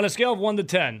 on a scale of 1 to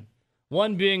 10,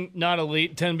 1 being not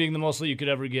elite, 10 being the most elite you could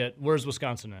ever get, where's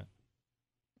Wisconsin at?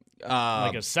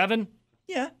 Like a 7?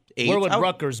 Yeah. 8. Where would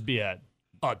Rutgers be at?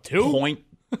 A 2?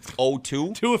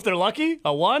 0.02. 2 if they're lucky?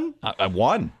 A 1? I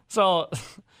won. So,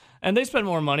 and they spend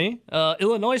more money.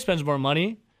 Illinois spends more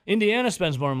money. Indiana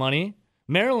spends more money.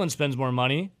 Maryland spends more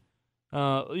money.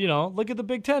 Look at the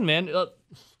Big Ten, man.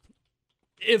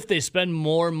 If they spend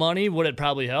more money, would it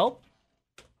probably help?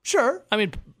 Sure. I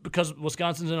mean, because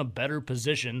Wisconsin's in a better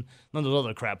position than those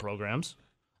other crap programs.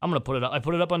 I'm going to put it up. I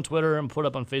put it up on Twitter and put it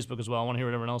up on Facebook as well. I want to hear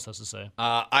what everyone else has to say.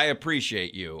 I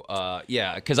appreciate you.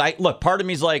 Because part of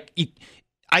me is like,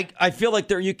 I feel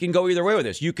like you can go either way with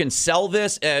this. You can sell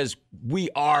this as we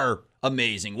are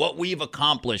amazing. What we've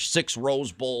accomplished, 6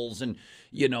 Rose Bowls and,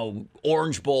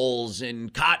 Orange Bowls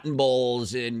and Cotton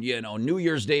Bowls and, New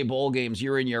Year's Day bowl games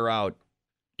year in, year out.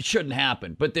 It shouldn't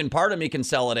happen. But then part of me can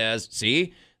sell it as,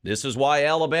 see, this is why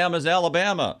Alabama's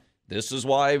Alabama. This is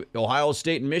why Ohio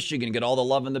State and Michigan get all the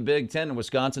love in the Big Ten, and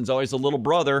Wisconsin's always the little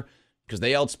brother because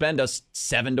they outspend us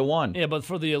 7-1. Yeah, but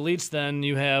for the elites, then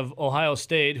you have Ohio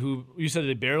State, who you said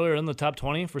they barely are in the top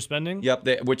 20 for spending.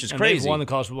 Yep, which is and crazy. They've won the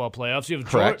college football playoffs. You have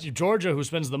Georgia, who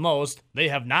spends the most. They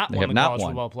have not won the college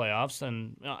football playoffs,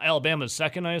 and Alabama's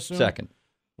second, I assume. Second,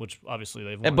 which obviously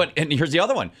they've won. And here's the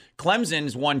other one: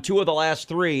 Clemson's won 2 of the last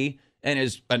 3 and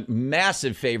is a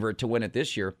massive favorite to win it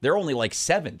this year. They're only like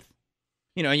 7th.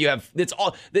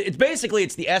 It's basically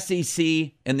the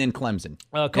SEC and then Clemson.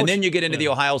 And then you get into the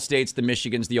Ohio States, the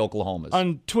Michigans, the Oklahomas.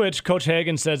 On Twitch, Coach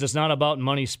Hagan says it's not about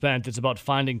money spent. It's about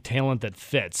finding talent that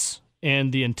fits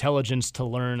and the intelligence to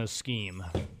learn a scheme.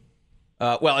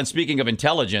 And speaking of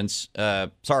intelligence,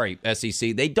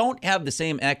 SEC, they don't have the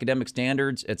same academic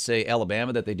standards at, say,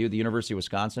 Alabama that they do at the University of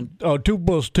Wisconsin. 2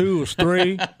 + 2 is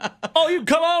 3. Oh, you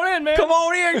come on in, man. Come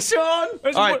on in, son.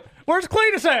 All right. Where's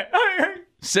Cletus at?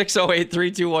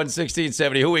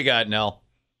 608-321-1670. Who we got, Nell?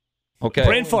 Okay.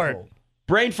 Brain fart.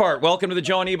 Welcome to the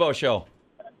Joe and Ebo Show.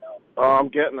 Oh, I'm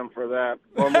getting them for that.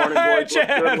 Well, morning, boys.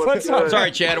 Chad, what's up? Sorry,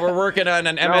 Chad. We're working on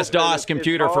an MS-DOS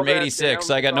computer from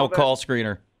 86. I got no call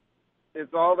screener.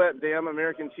 It's all that damn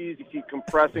American cheese you keep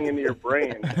compressing into your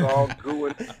brain. It's all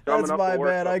gooing. That's my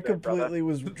bad. I completely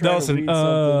was trying to read something.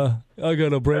 I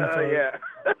got a brain fart. Yeah.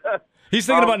 He's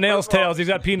thinking about Nails' tails. He's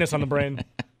got penis on the brain.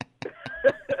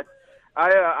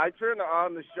 I turned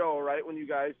on the show right when you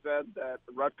guys said that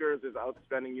Rutgers is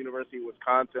outspending University of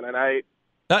Wisconsin, and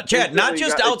Chad, not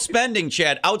just outspending,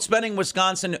 Chad, outspending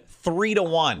Wisconsin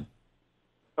 3-1.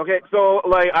 Okay, so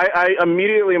I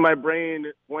immediately my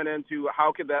brain went into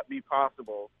how could that be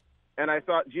possible, and I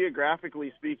thought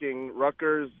geographically speaking,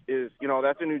 Rutgers is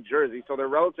that's in New Jersey, so they're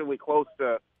relatively close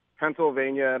to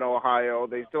Pennsylvania and Ohio.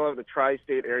 They still have the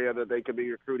tri-state area that they could be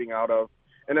recruiting out of.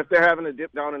 And if they're having to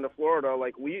dip down into Florida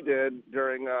like we did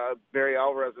during Barry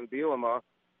Alvarez and Bielema,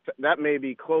 that may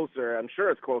be closer. I'm sure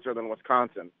it's closer than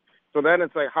Wisconsin. So then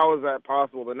it's like, how is that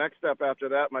possible? The next step after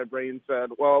that, my brain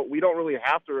said, well, we don't really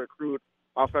have to recruit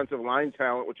offensive line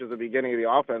talent, which is the beginning of the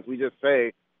offense. We just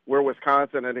say we're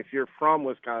Wisconsin, and if you're from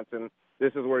Wisconsin,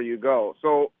 this is where you go.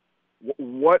 So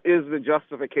what is the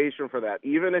justification for that?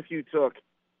 Even if you took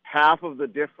half of the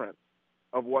difference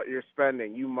of what you're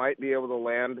spending, you might be able to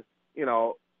land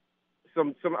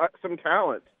some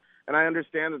talent. And I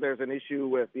understand that there's an issue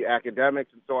with the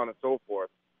academics and so on and so forth.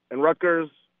 And Rutgers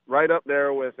right up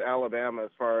there with Alabama as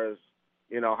far as,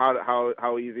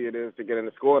 how easy it is to get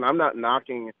into school. And I'm not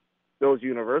knocking those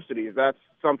universities. That's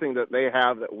something that they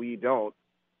have that we don't.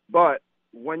 But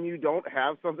when you don't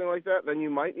have something like that, then you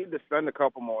might need to spend a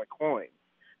couple more coins.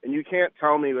 And you can't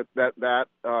tell me that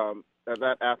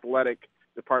athletic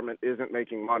department isn't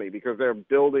making money because they're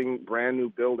building brand new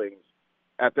buildings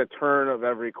at the turn of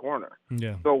every corner.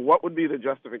 Yeah. So what would be the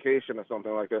justification of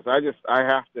something like this? I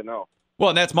have to know. Well,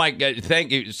 and that's my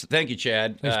thank you,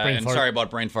 Chad. And sorry about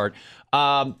brain fart.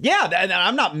 And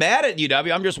I'm not mad at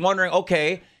UW. I'm just wondering,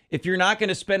 okay, if you're not going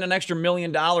to spend an extra $1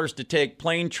 million to take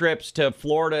plane trips to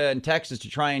Florida and Texas to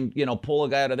try and pull a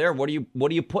guy out of there, what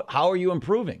do you put? How are you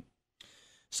improving?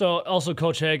 So also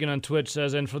Coach Hagan on Twitch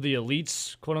says, and for the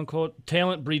elites, quote unquote,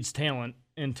 talent breeds talent,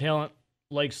 and talent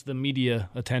likes the media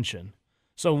attention.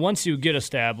 So once you get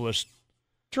established,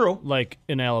 true, like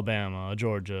in Alabama, a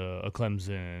Georgia, a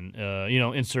Clemson,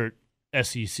 insert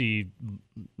SEC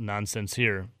nonsense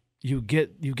here, you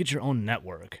get your own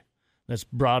network that's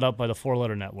brought up by the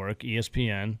 4-letter network,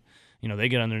 ESPN. They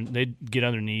get on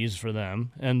their knees for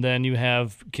them, and then you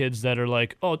have kids that are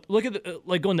like, oh, look at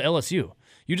like going to LSU.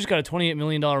 You just got a $28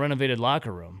 million renovated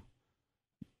locker room.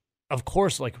 Of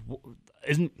course,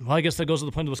 I guess that goes to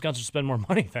the point that Wisconsin should spend more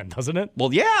money then, doesn't it?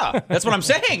 Well, yeah, that's what I'm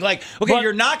saying.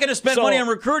 You're not going to spend money on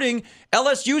recruiting.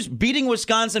 LSU's beating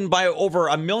Wisconsin by over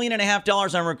 $1.5 million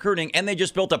on recruiting, and they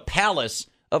just built a palace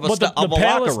of a locker room. The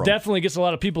palace definitely gets a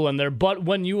lot of people in there, but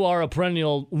when you are a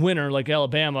perennial winner like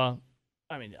Alabama,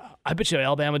 I mean, I bet you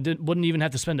Alabama wouldn't even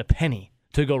have to spend a penny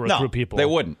to go recruit people. They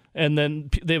wouldn't. And then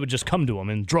they would just come to them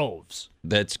in droves.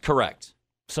 That's correct.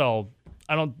 So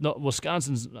I don't know.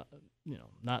 Wisconsin's,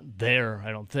 not there,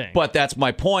 I don't think. But that's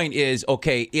my point is,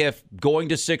 okay, if going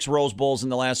to 6 Rose Bowls in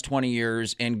the last 20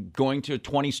 years and going to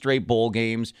 20 straight bowl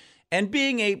games and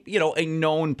being a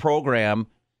known program,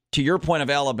 to your point of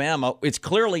Alabama, it's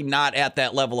clearly not at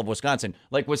that level of Wisconsin.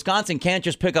 Like, Wisconsin can't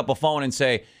just pick up a phone and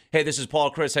say, hey, this is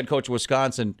Paul Chryst, head coach of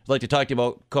Wisconsin. I'd like to talk to you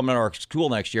about coming to our school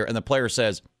next year. And the player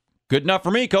says, good enough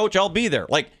for me, coach. I'll be there.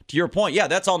 Like, to your point, yeah,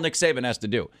 that's all Nick Saban has to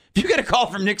do. If you get a call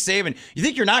from Nick Saban, you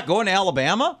think you're not going to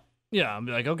Alabama? Yeah, I'll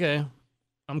be like, okay,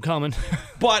 I'm coming.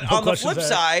 But No on the flip questions asked.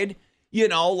 side,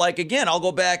 again, I'll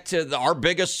go back to our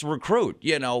biggest recruit.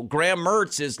 Graham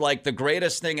Mertz is like the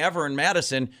greatest thing ever in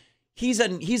Madison. He's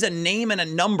a name and a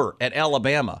number at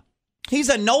Alabama. He's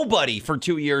a nobody for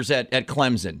 2 years at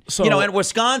Clemson. So- At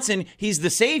Wisconsin, he's the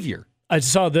savior. I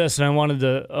saw this, and I wanted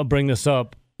to bring this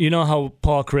up. You know how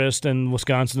Paul Chryst and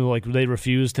Wisconsin, they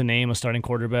refuse to name a starting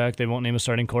quarterback? They won't name a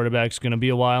starting quarterback. It's going to be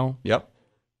a while. Yep.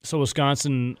 So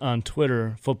Wisconsin on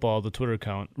Twitter, football, the Twitter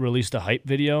account, released a hype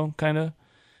video, kind of,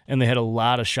 and they had a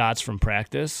lot of shots from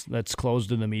practice that's closed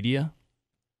to the media.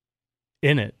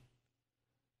 In it,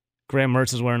 Graham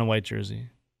Mertz is wearing a white jersey.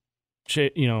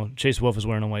 Chase Wolf is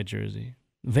wearing a white jersey.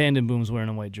 Vandenboom's wearing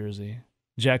a white jersey.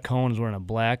 Jack Cohn is wearing a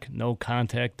black, no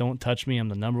contact, don't touch me, I'm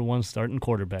the number 1 starting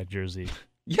quarterback jersey.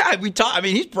 Yeah,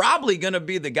 he's probably going to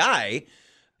be the guy.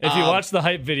 If you watch the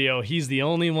hype video, he's the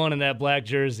only one in that black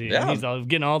jersey. Yeah. And he's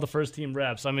getting all the first-team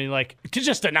reps. I mean, to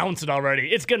just announce it already.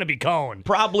 It's going to be Cohn.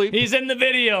 Probably. He's in the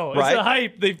video. Right. It's the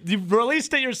hype. You've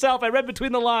released it yourself. I read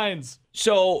between the lines.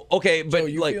 So, okay, but So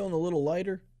you feeling a little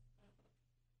lighter?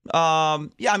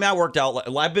 I worked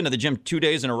out. I've been to the gym 2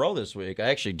 days in a row this week. I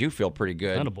actually do feel pretty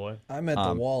good. Not a boy. I meant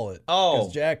the wallet. oh.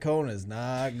 Because Jack Cohn is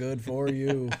not good for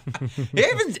you.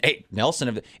 Hey,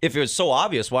 Nelson, if it was so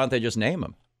obvious, why don't they just name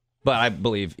him? But I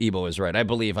believe Ebo is right. I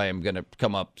believe I am going to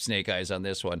come up snake eyes on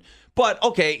this one. But,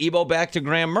 okay, Ebo, back to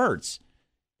Graham Mertz.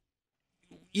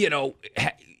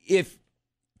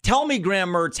 Tell me Graham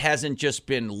Mertz hasn't just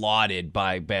been lauded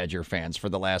by Badger fans for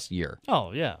the last year.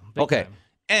 Oh, yeah. Big Okay. time.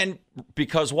 And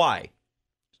because why?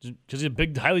 Because he's a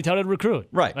big, highly touted recruit.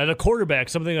 Right. And a quarterback,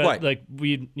 something that Right.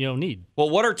 we need. Well,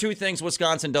 what are 2 things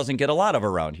Wisconsin doesn't get a lot of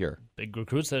around here? Big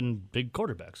recruits and big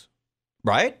quarterbacks.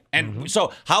 Right? And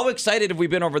so how excited have we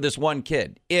been over this one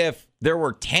kid? If there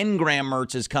were 10 Graham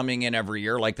Mertzes coming in every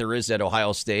year like there is at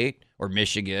Ohio State or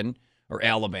Michigan or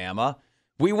Alabama,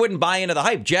 we wouldn't buy into the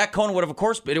hype. Jack Cohn would have, of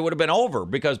course, it would have been over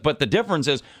but the difference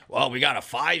is, well, we got a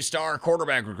 5-star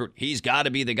quarterback recruit. He's got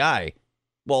to be the guy.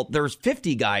 Well, there's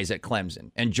 50 guys at Clemson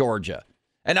and Georgia.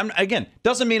 And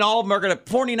doesn't mean all of them are going to,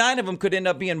 49 of them could end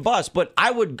up being bust, but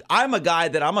I'm a guy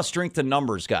that I'm a strength in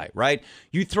numbers guy, right?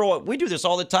 You throw it, we do this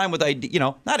all the time with,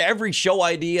 not every show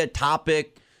idea,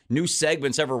 topic, new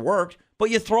segments ever worked, but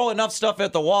you throw enough stuff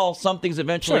at the wall, something's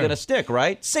eventually going to stick,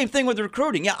 right? Same thing with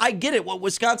recruiting. Yeah, I get it. What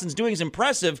Wisconsin's doing is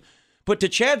impressive. But to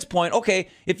Chad's point, okay,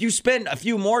 if you spend a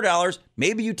few more dollars,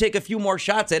 maybe you take a few more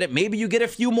shots at it. Maybe you get a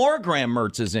few more Graham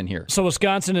Mertzes in here. So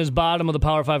Wisconsin is bottom of the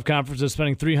Power 5 conferences,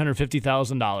 spending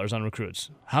 $350,000 on recruits.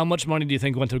 How much money do you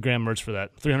think went to Graham Mertz for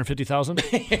that?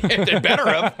 $350,000? They better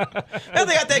have. And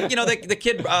they got that, the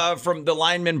kid from the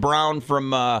lineman Brown from.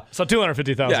 So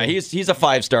 $250,000. Yeah, he's a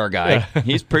 5-star guy. Yeah.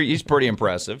 He's pretty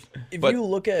impressive. If you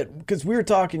look at, because we were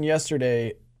talking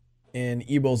yesterday in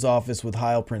Ebo's office with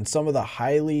Heilprin, some of the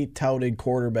highly touted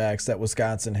quarterbacks that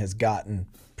Wisconsin has gotten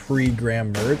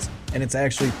pre-Graham Mertz, and it's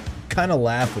actually kind of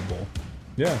laughable.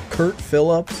 Yeah. Kurt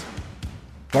Phillips,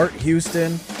 Bart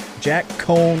Houston, Jack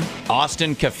Cohn.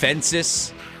 Austin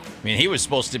Kafensis. I mean, he was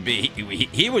supposed to be,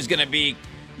 he was going to be,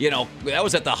 that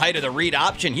was at the height of the read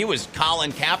option. He was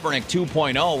Colin Kaepernick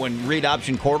 2.0 when read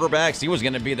option quarterbacks. He was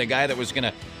going to be the guy that was going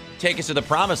to take us to the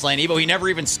promised land. Evo, he never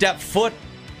even stepped foot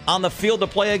on the field to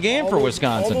play a game for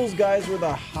Wisconsin. All those guys were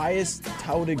the highest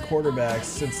touted quarterbacks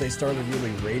since they started really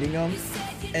rating them,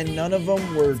 and none of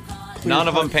them were None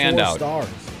of them panned 4 out. stars.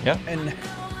 Yeah. And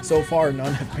so far,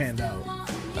 none have panned out.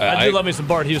 I do love me some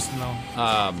Bart Houston,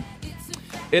 though.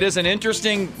 It is an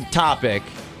interesting topic.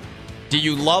 Do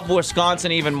you love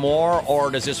Wisconsin even more,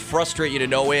 or does this frustrate you to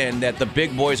no end that the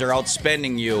big boys are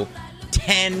outspending you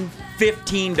 10,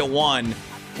 15 to 1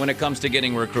 when it comes to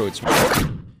getting recruits?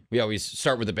 We always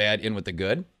start with the bad, end with the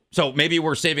good. So maybe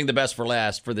we're saving the best for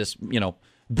last for this,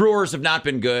 Brewers have not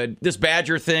been good. This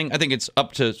Badger thing, I think it's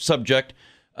up to subject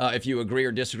if you agree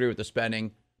or disagree with the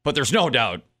spending. But there's no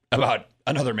doubt about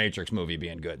another Matrix movie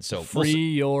being good. So Free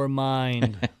your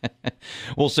mind.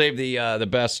 we'll save the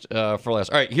best for last.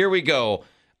 All right, here we go.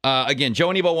 Again,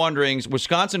 Joe Nebo wondering,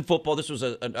 Wisconsin football, this was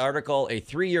an article, a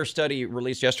 3-year study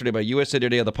released yesterday by USA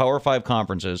Today of the Power 5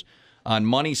 conferences on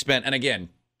money spent. And again,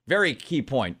 very key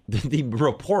point, the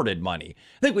reported money.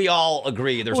 I think we all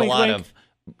agree there's a lot of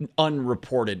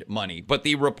unreported money. But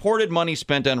the reported money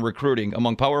spent on recruiting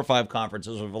among Power 5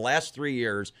 conferences over the last 3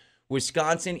 years,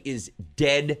 Wisconsin is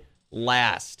dead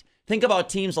last. Think about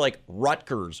teams like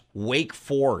Rutgers, Wake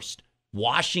Forest,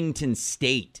 Washington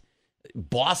State,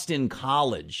 Boston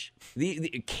College,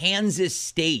 the Kansas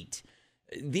State.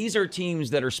 These are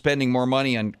teams that are spending more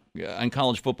money on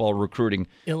college football recruiting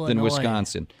than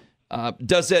Wisconsin.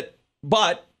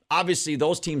 But obviously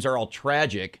those teams are all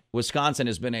tragic. Wisconsin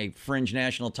has been a fringe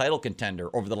national title contender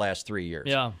over the last 3 years.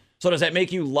 Yeah. So does that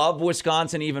make you love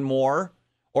Wisconsin even more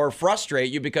or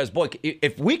frustrate you? Because, boy,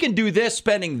 if we can do this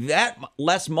spending that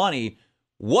less money,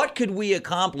 what could we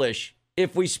accomplish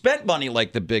if we spent money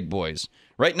like the big boys?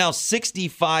 Right now,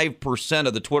 65%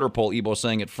 of the Twitter poll, Ebo,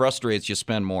 saying it frustrates you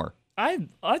spend more. I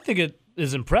think it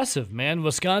is impressive, man.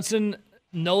 Wisconsin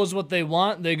knows what they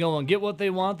want. They go and get what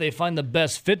they want. They find the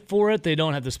best fit for it. They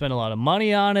don't have to spend a lot of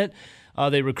money on it.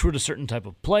 They recruit a certain type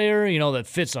of player, that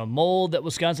fits a mold that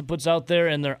Wisconsin puts out there,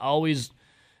 and they're always,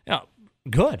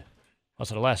 good.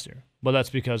 Outside of last year. But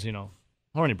that's because,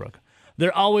 Hornibrook.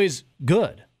 They're always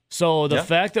good. So the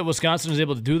fact that Wisconsin is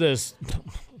able to do this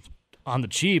on the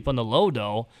cheap, on the low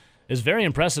dough, is very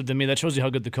impressive to me. That shows you how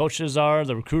good the coaches are,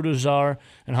 the recruiters are,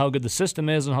 and how good the system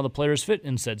is and how the players fit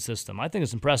in said system. I think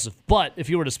it's impressive. But if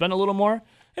you were to spend a little more,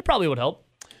 it probably would help.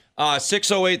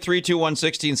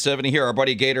 608-321-1670 here. Our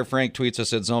buddy Gator Frank tweets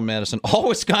us at Zone Madison. All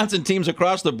Wisconsin teams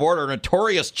across the board are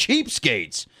notorious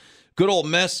cheapskates. Good old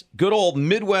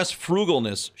Midwest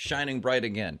frugalness shining bright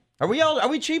again. Are we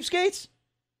cheapskates?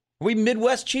 Are we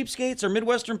Midwest cheapskates or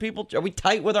Midwestern people? Are we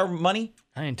tight with our money?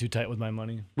 I ain't too tight with my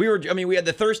money. We had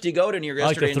the Thirsty Goat in here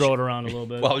yesterday. I like to throw it around a little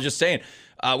bit. Well, I was just saying,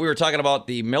 we were talking about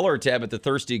the Miller tab at the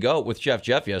Thirsty Goat with Chef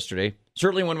Jeff yesterday.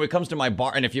 Certainly when it comes to my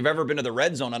bar, and if you've ever been to the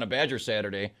Red Zone on a Badger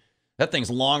Saturday, that thing's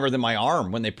longer than my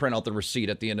arm when they print out the receipt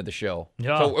at the end of the show.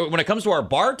 Yeah. So when it comes to our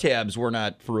bar tabs, we're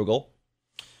not frugal.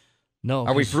 No.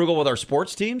 Are we frugal with our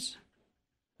sports teams?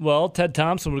 Well, Ted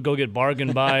Thompson would go get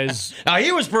bargain buys. Now,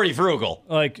 he was pretty frugal.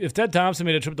 Like, if Ted Thompson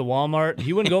made a trip to Walmart,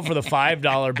 he wouldn't go for the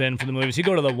 $5 bin for the movies. He'd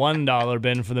go to the $1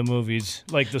 bin for the movies,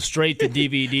 like the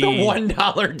straight-to-DVD. The $1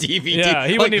 DVD. Yeah,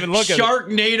 he wouldn't even look at it.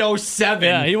 Sharknado 7.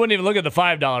 Yeah, he wouldn't even look at the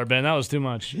 $5 bin. That was too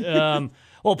much.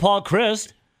 Well, Paul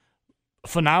Chryst,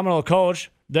 phenomenal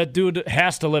coach. That dude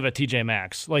has to live at TJ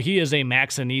Maxx. Like, he is a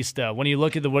Maxxinista. When you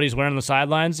look at what he's wearing on the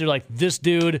sidelines, you're like, this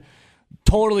dude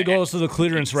totally goes to the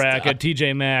clearance rack at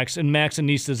TJ Maxx and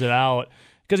Maxxinistas it out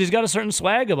because he's got a certain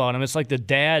swag about him. It's like the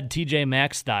dad TJ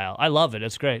Maxx style. I love it.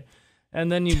 It's great.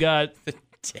 And then you got the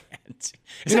dad.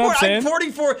 You know what I'm saying? I'm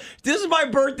 44. This is my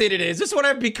birthday today. Is this what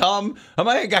I've become? Am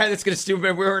I a guy that's going to stoop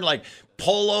in wearing like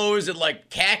polos and like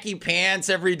khaki pants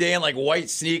every day and like white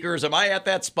sneakers? Am I at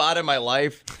that spot in my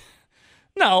life?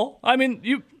 No. I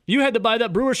mean, you had to buy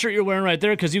that Brewer shirt you're wearing right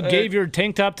there because you gave your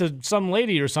tank top to some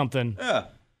lady or something. Yeah.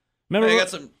 Remember,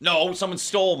 someone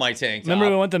stole my tank top.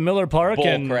 Remember we went to Miller Park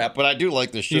Bull crap, but I do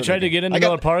like this shirt. You tried to get into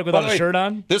Miller Park without a shirt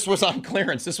on? This was on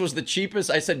clearance. This was the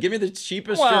cheapest. I said, give me the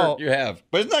cheapest shirt you have.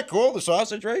 But isn't that cool, the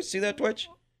sausage race? See that, Twitch?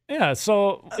 Yeah,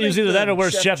 so it was either that or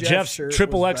wear Chef Jeff's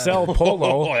triple XL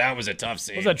polo. Oh, that was a tough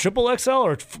scene. Was that triple XL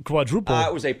or quadruple?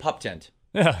 It was a pup tent.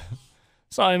 Yeah.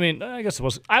 So, I mean, I guess it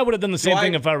was. I would have done the same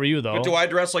thing if I were you, though. But do I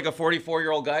dress like a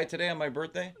 44-year-old guy today on my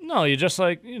birthday? No, you're just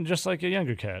like a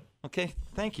younger cat. Okay,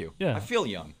 thank you. Yeah. I feel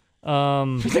young.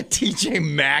 The TJ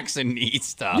Maxx and neat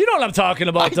stuff. You know what I'm talking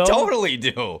about, though. I totally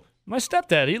do. My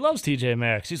stepdad, he loves TJ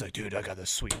Maxx. He's like, dude, I got this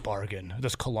sweet bargain.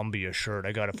 This Columbia shirt.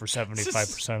 I got it for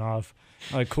 75% off.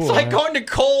 I'm like, cool. It's like going to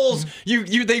Kohl's.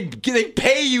 They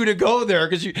pay you to go there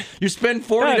because you spend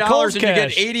 $40 and you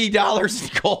get $80 in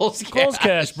Kohl's cash. Kohl's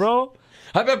cash, bro.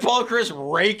 I bet Paul Chris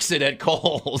rakes it at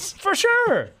Kohl's. For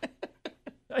sure.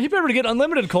 He better get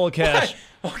unlimited Kohl cash.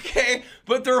 Okay,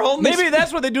 but they're only... Maybe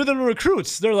that's what they do to the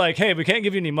recruits. They're like, hey, we can't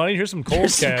give you any money. Here's some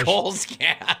Kohl's cash. Some Kohl's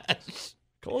cash.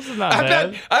 Kohl's is not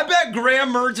bad. I bet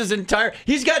Graham Mertz's entire...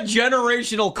 He's got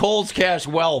generational Kohl's cash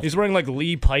wealth. He's wearing like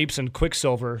Lee pipes and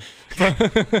Quicksilver.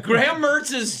 Graham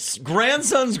Mertz's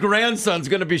grandson's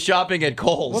going to be shopping at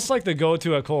Kohl's. What's like the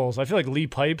go-to at Kohl's? I feel like Lee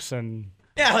pipes and...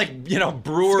 Yeah, like,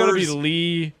 Brewers. It's got to be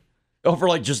Lee... Over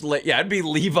like just it'd be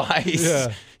Levi's.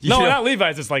 Yeah. Not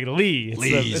Levi's. It's like Lee.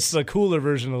 It's the cooler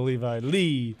version of Levi.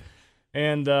 Lee.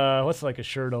 And what's like a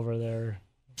shirt over there?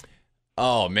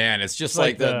 Oh man, it's just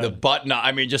like the button.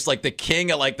 I mean, just like the king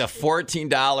of like the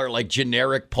 $14 like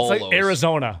generic polos. It's like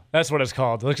Arizona. That's what it's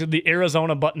called. Look at the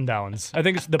Arizona button downs. I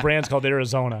think the brand's called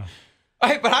Arizona.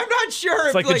 But I'm not sure.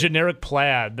 It's like a generic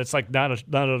plaid that's like not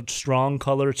a strong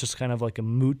color. It's just kind of like a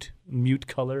mute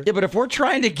color. Yeah, but if we're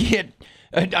trying to get,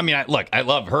 I mean, look, I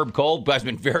love Herb Cole, but has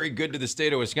been very good to the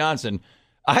state of Wisconsin.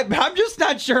 I'm just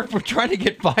not sure if we're trying to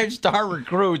get 5-star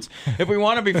recruits, if we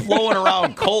want to be flowing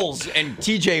around Kohl's and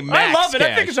TJ Maxx. I love it.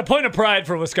 Cash. I think it's a point of pride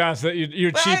for Wisconsin that you're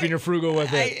cheap and you're frugal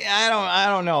with it. I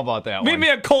don't know about that Meet one. me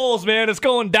at Kohl's, man. It's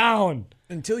going down.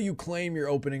 Until you claim you're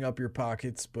opening up your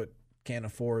pockets, but can't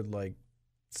afford like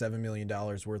 $7 million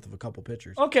worth of a couple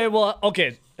pitchers.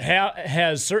 Okay.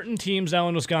 Has certain teams now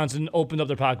in Wisconsin opened up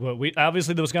their pocketbook?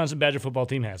 Obviously, the Wisconsin Badger football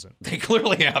team hasn't. They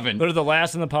clearly haven't. They're the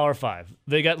last in the Power 5.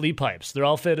 They got Lee pipes. They're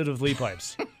all fitted with Lee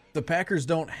pipes. The Packers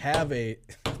don't have a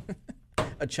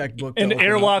checkbook. And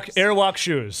Airwalk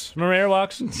shoes. Remember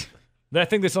Airwalks? I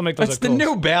think they still make those. That's at the Kohl's.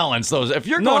 New Balance. Those. If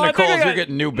you're going to Kohl's, you're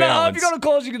getting New Balance. No, if you go to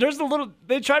Kohl's, there's the little.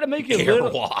 They try to make you a little.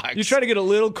 Airwalks. You try to get a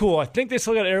little cool. I think they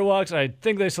still got Airwalks. I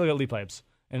think they still got Lee pipes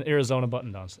and Arizona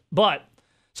button downs. But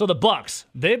so the Bucks,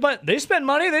 they spent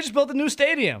money. They just built a new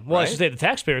stadium. Well, Right. I should say the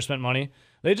taxpayers spent money.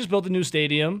 They just built a new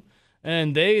stadium,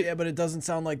 and they. Yeah, but it doesn't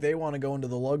sound like they want to go into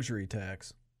the luxury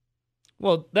tax.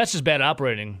 Well, that's just bad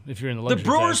operating if you're in the luxury The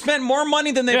Brewers tax. spent more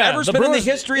money than they've ever spent in the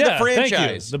history of the Thank you.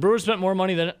 franchise. The Brewers spent more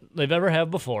money than they've ever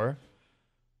have before.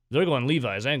 They're going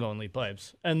Levi's. I ain't going Lee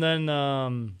pipes. And then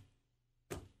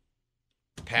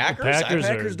Packers?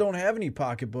 Packers don't have any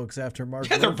pocketbooks after Mark.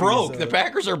 Yeah, they're Murphy's, broke. The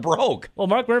Packers are broke. Well,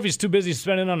 Mark Murphy's too busy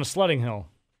spending on a sledding hill.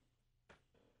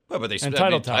 Well, but they spent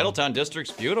Titletown. Titletown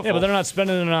District's beautiful. Yeah, but they're not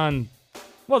spending it on.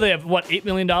 Well, they have what, $8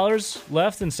 million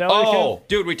left in salary Oh, cap?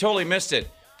 dude, we totally missed it.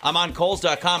 I'm on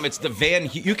Kohl's.com. It's the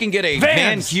you can get a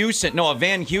Vans. a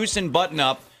Van Heusen button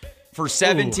up for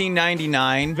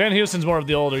 $17.99. Van Houston's more of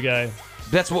the older guy.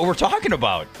 That's what we're talking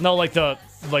about. No, like the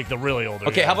really older.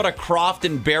 Okay, guy. how about a Croft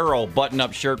and Barrel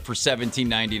button-up shirt for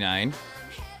 $17.99?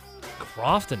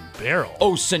 Croft and Barrel?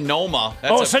 Oh, Sonoma.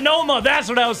 Sonoma. That's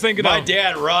what I was thinking My of.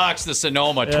 dad rocks the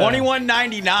Sonoma. Yeah.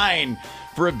 $21.99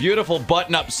 for a beautiful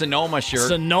button-up Sonoma shirt.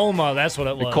 Sonoma. That's what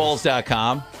it was.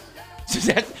 Kohl's.com.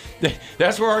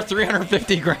 That's where our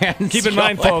 $350,000. Keep in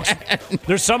mind, folks,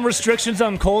 there's some restrictions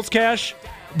on Kohl's cash,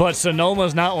 but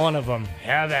Sonoma's not one of them.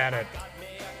 Have at it.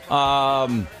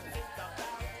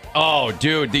 Oh,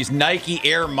 dude, these Nike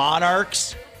Air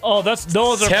Monarchs. Oh,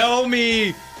 those are. Tell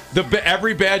me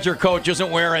every Badger coach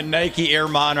isn't wearing Nike Air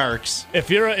Monarchs. If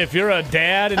you're a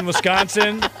dad in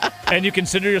Wisconsin and you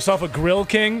consider yourself a grill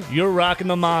king, you're rocking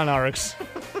the Monarchs.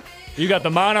 You got the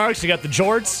Monarchs, you got the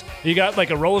jorts, you got like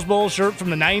a Rose Bowl shirt from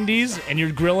the 90s, and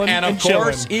you're grilling And of chilling.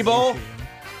 course, Ebo,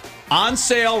 on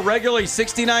sale regularly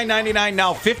 $69.99,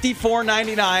 now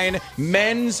 $54.99.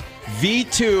 Men's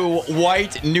V2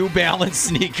 white New Balance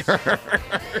sneaker.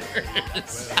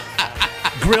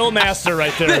 Grill master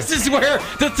right there. This is where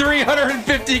the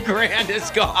 $350,000 is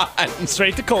gone.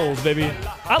 Straight to Kohl's, baby.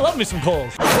 I love me some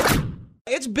Kohl's.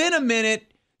 It's been a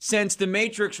minute since the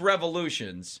Matrix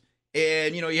Revolutions.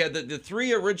 And, you had the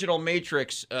three original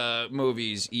Matrix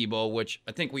movies, Ebo, which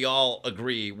I think we all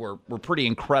agree were pretty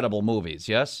incredible movies,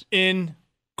 yes?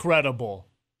 Incredible.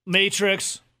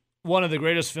 Matrix, one of the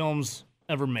greatest films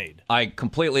ever made. I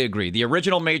completely agree. The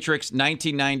original Matrix,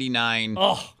 1999.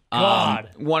 Oh, God.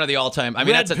 One of the all-time. I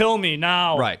mean, Red that's pill me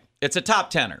now. right. It's a top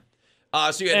tenner.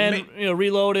 So you had And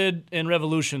Reloaded and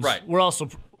Revolutions Right. were also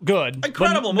good.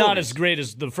 Incredible but not movies. as great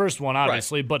as the first one,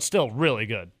 obviously, but still really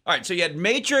good. all right. So you had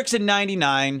Matrix in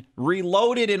 99,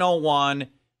 Reloaded in 01,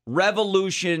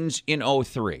 Revolutions in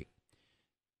 03.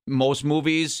 Most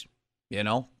movies,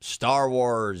 Star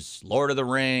Wars, Lord of the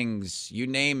Rings, you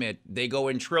name it, they go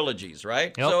in trilogies,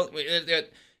 right? Yep. So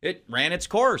it ran its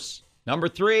course. Number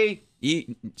 3,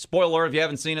 spoiler if you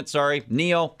haven't seen it, sorry,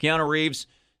 Neo, Keanu Reeves,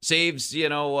 saves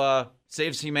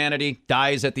humanity,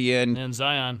 dies at the end. And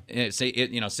Zion.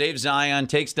 Saves Zion,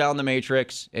 takes down the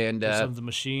Matrix, and Some of the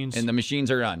machines. and the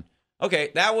machines are done.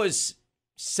 Okay, that was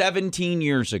 17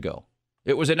 years ago.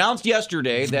 It was announced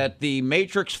yesterday that the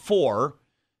Matrix 4,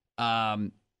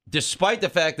 despite the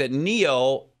fact that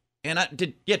Neo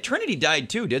Trinity died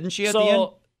too, didn't she at the end?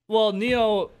 Well,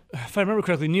 Neo, if I remember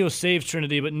correctly, Neo saves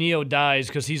Trinity, but Neo dies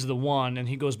because he's the one, and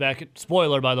he goes back.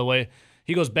 Spoiler, by the way.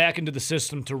 He goes back into the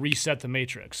system to reset the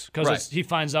Matrix because Right. he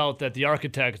finds out that the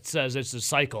architect says it's a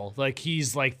cycle. Like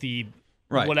he's like the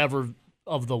Right. whatever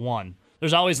of the one.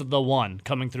 There's always the one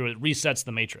coming through. It resets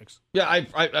the Matrix. Yeah,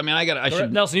 I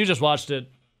should. Nelson, you just watched it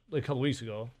like a couple weeks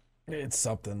ago. It's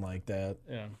something like that.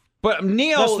 Yeah, But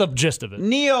Neo, that's the gist of it.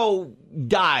 Neo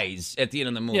dies at the end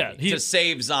of the movie Yeah, to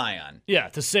save Zion. Yeah,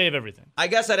 to save everything. I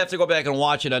guess I'd have to go back and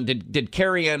watch it. Did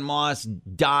Carrie Ann Moss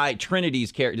die?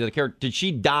 Trinity's character, did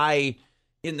she die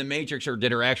in the Matrix, or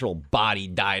did her actual body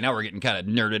die? Now we're getting kind of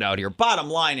nerded out here. Bottom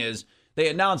line is, they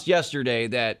announced yesterday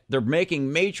that they're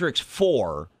making Matrix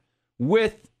 4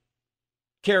 with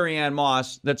Carrie-Anne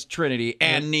Moss, that's Trinity,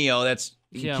 and Neo, that's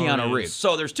Keanu Reeves.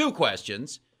 So there's two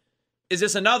questions. Is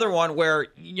this another one where,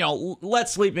 let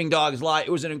sleeping dogs lie?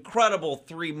 It was an incredible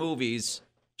 3 movies.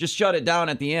 Just shut it down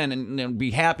at the end and be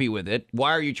happy with it.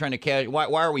 Why are you trying to why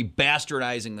are we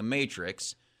bastardizing the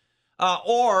Matrix?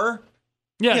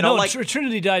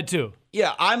 Trinity died too.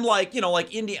 Yeah, I'm like,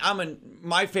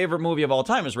 my favorite movie of all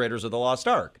time is Raiders of the Lost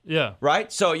Ark. Yeah.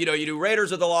 Right? So, you do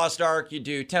Raiders of the Lost Ark, you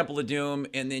do Temple of Doom,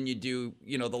 and then you do,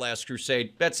 The Last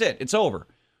Crusade. That's it. It's over.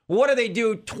 What do they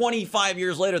do 25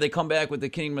 years later? They come back with the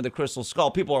Kingdom of the Crystal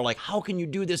Skull. People are like, how can you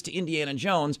do this to Indiana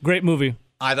Jones? Great movie.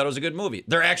 I thought it was a good movie.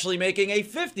 They're actually making a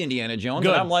 5th Indiana Jones.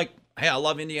 Good. And I'm like, hey, I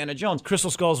love Indiana Jones. Crystal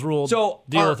Skull's ruled. So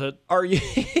deal with it. Are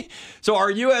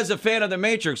you as a fan of the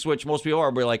Matrix, which most people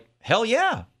are, be like, hell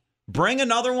yeah, bring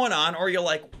another one on? Or you're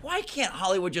like, why can't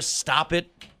Hollywood just stop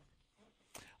it?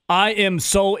 I am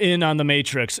so in on the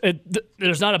Matrix.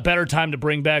 There's not a better time to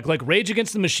bring back. Like Rage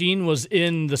Against the Machine was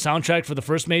in the soundtrack for the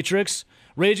first Matrix.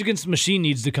 Rage Against the Machine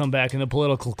needs to come back in the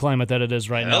political climate that it is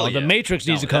right now. Yeah. The Matrix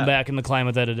needs to come back in the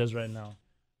climate that it is right now.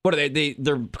 What are they?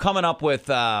 They're coming up with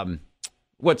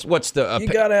what's the? You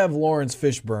gotta have Lawrence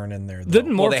Fishburne in there, though.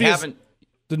 Didn't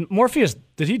Morpheus?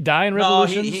 Did he die in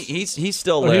Revolution? No, he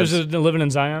still Or lives. he was living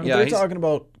in Zion. Yeah, They're talking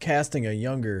about casting a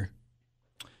younger.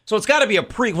 So it's got to be a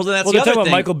prequel. Then that's Well, the they're other talking thing.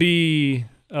 about Michael B.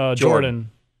 Jordan.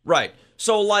 Right.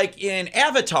 So like in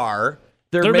Avatar,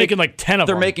 They're making like 10 of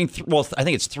They're them. making I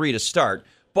think it's 3 to start.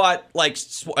 But like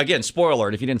again, spoiler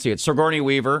alert if you didn't see it, Sigourney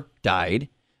Weaver died.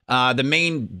 The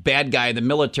main bad guy, the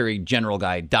military general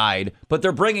guy, died. But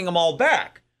they're bringing them all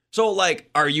back. So like,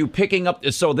 are you picking up?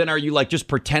 So then, are you like just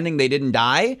pretending they didn't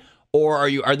die, or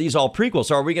are these all prequels?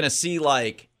 So are we going to see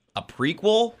like a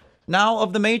prequel now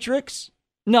of the Matrix?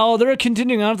 No, they're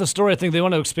continuing on with the story. I think they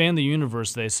want to expand the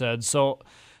universe, they said. So,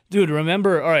 dude,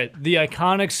 remember, all right, the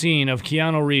iconic scene of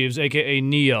Keanu Reeves, a.k.a.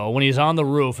 Neo, when he's on the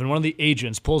roof and one of the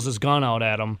agents pulls his gun out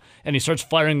at him and he starts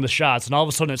firing the shots, and all of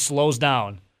a sudden it slows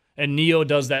down. And Neo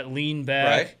does that lean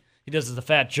back. Right. He does the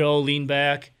Fat Joe lean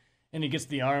back, and he gets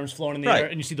the arms flown in the air,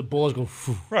 and you see the bullets go.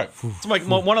 Right. It's like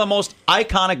one of the most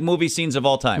iconic movie scenes of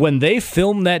all time. When they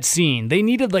filmed that scene, they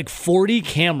needed like 40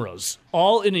 cameras,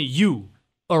 all in a U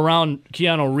around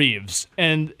Keanu Reeves,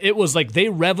 and it was like they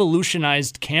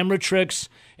revolutionized camera tricks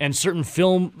and certain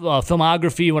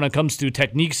filmography when it comes to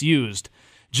techniques used.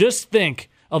 Just think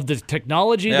of the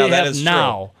technology they have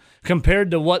now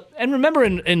compared to what. And remember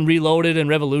in Reloaded and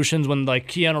Revolutions when like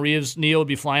Keanu Reeves, Neo would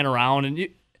be flying around, and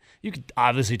you could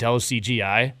obviously tell it was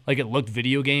CGI, like it looked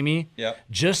video gamey. Yep.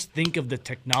 Just think of the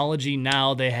technology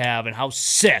now they have and how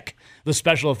sick the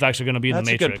special effects are going to be in the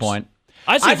Matrix. That's a good point.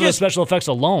 I'd say for the special effects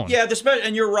alone. Yeah,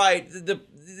 and you're right.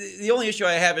 The only issue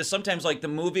I have is sometimes like the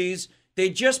movies, they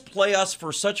just play us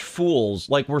for such fools.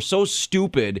 Like we're so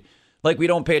stupid, like we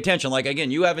don't pay attention. Like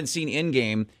again, you haven't seen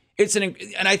Endgame.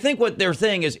 And I think what they're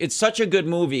saying is it's such a good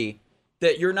movie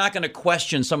that you're not going to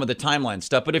question some of the timeline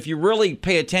stuff. But if you really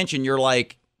pay attention, you're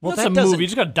like, well, that's a movie. You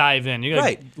just got to dive in. You got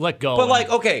to let go. But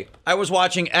like, okay, I was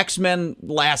watching X-Men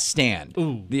Last Stand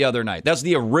the other night. That's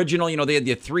the original. They had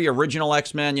the 3 original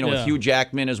X-Men, with Hugh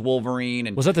Jackman as Wolverine.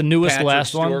 And was that the newest Patrick last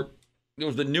Stewart. one? It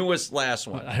was the newest last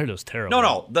one. I heard it was terrible.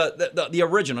 No, the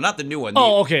original, not the new one.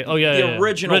 Okay. Oh, yeah. The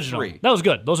original 3. That was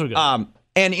good. Those were good.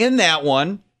 And in that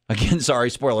one, again, sorry,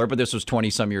 spoiler, but this was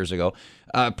 20-some years ago,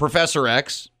 Professor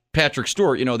X, Patrick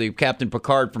Stewart, the Captain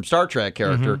Picard from Star Trek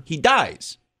character, he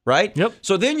dies. Right? Yep.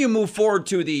 So then you move forward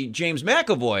to the James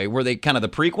McAvoy, where they kind of the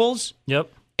prequels. Yep.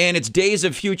 And it's Days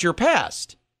of Future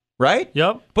Past. Right?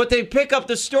 Yep. But they pick up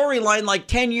the storyline like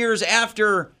 10 years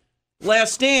after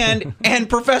Last Stand, and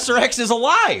Professor X is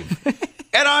alive.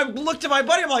 And I looked at my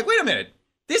buddy, I'm like, wait a minute.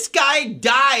 This guy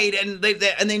died, and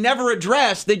they never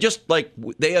addressed. They just,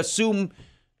 they assume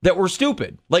that we're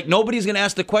stupid. Like, nobody's going to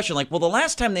ask the question, like, well, the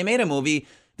last time they made a movie,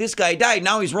 this guy died.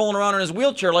 Now he's rolling around in his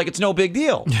wheelchair like it's no big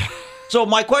deal. So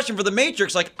my question for the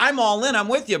Matrix, I'm all in. I'm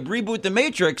with you. Reboot the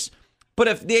Matrix. But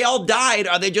if they all died,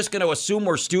 are they just going to assume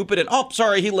we're stupid and, oh,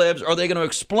 sorry, he lives? Or are they going to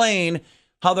explain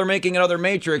how they're making another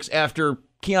Matrix after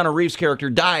Keanu Reeves' character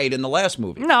died in the last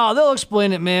movie? No, they'll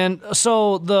explain it, man.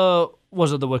 So the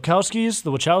Wachowskis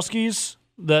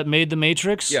that made the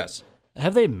Matrix? Yes.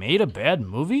 Have they made a bad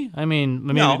movie? I mean,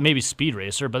 No. maybe Speed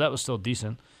Racer, but that was still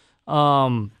decent.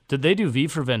 Did they do V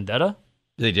for Vendetta?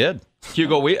 They did.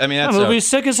 Hugo Weaving. I mean, that's That movie's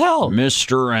sick as hell.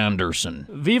 Mr. Anderson.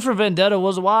 V for Vendetta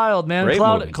was wild, man. Great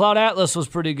movie. Cloud Atlas was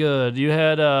pretty good. You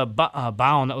had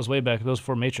Bound, that was way back. Those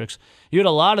 4 Matrix. You had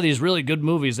a lot of these really good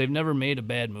movies. They've never made a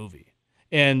bad movie.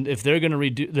 And if they're gonna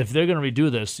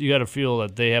redo this, you got to feel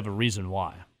that they have a reason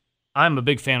why. I'm a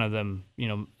big fan of them,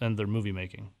 and their movie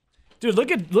making. Dude,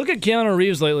 look at Keanu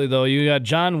Reeves lately, though. You got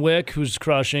John Wick, who's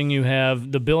crushing. You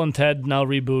have the Bill and Ted now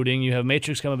rebooting. You have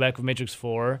Matrix coming back with Matrix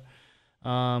 4.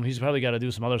 He's probably got to do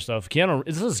some other stuff.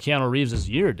 This is Keanu Reeves'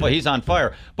 year, dude. Well, he's on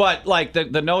fire. But, like,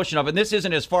 the notion of, and this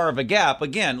isn't as far of a gap,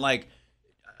 again, like,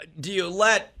 do you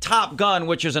let Top Gun,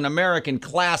 which is an American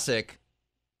classic,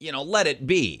 let it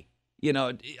be?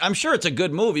 I'm sure it's a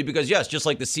good movie because, yes, just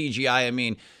like the CGI, I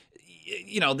mean,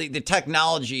 the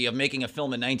technology of making a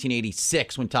film in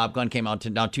 1986 when Top Gun came out to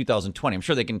now 2020. I'm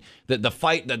sure they can the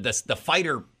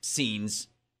fighter scenes,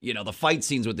 the fight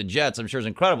scenes with the jets. I'm sure is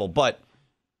incredible. But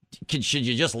should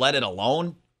you just let it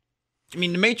alone? I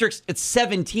mean, The Matrix, it's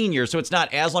 17 years, so it's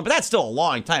not as long, but that's still a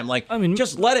long time. Like, I mean,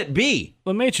 just let it be.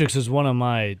 The Matrix is one of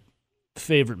my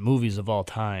favorite movies of all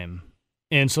time.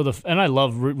 And I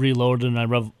love Reloaded and I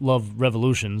love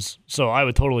Revolutions, so I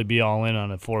would totally be all in on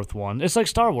a fourth one. It's like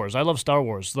Star Wars. I love Star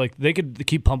Wars. Like, they could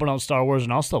keep pumping out Star Wars,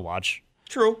 and I'll still watch.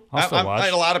 True. I'll still watch.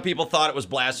 A lot of people thought it was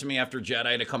blasphemy after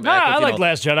Jedi to come back. I like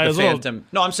Last Jedi. Phantom.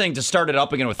 No, I'm saying to start it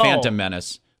up again with Phantom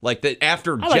Menace. Like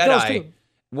after Jedi,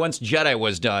 once Jedi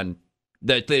was done,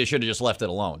 that they should have just left it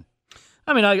alone.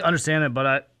 I mean, I understand it,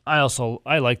 but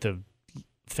I like the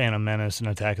Phantom Menace and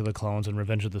Attack of the Clones and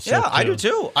Revenge of the Sith. Yeah, I do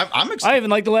too. I'm excited. I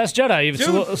even like The Last Jedi. It's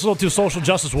a little too social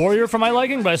justice warrior for my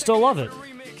liking, but I still love it.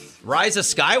 Rise of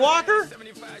Skywalker?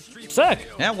 Sick.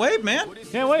 Can't wait, man.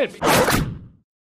 Can't wait.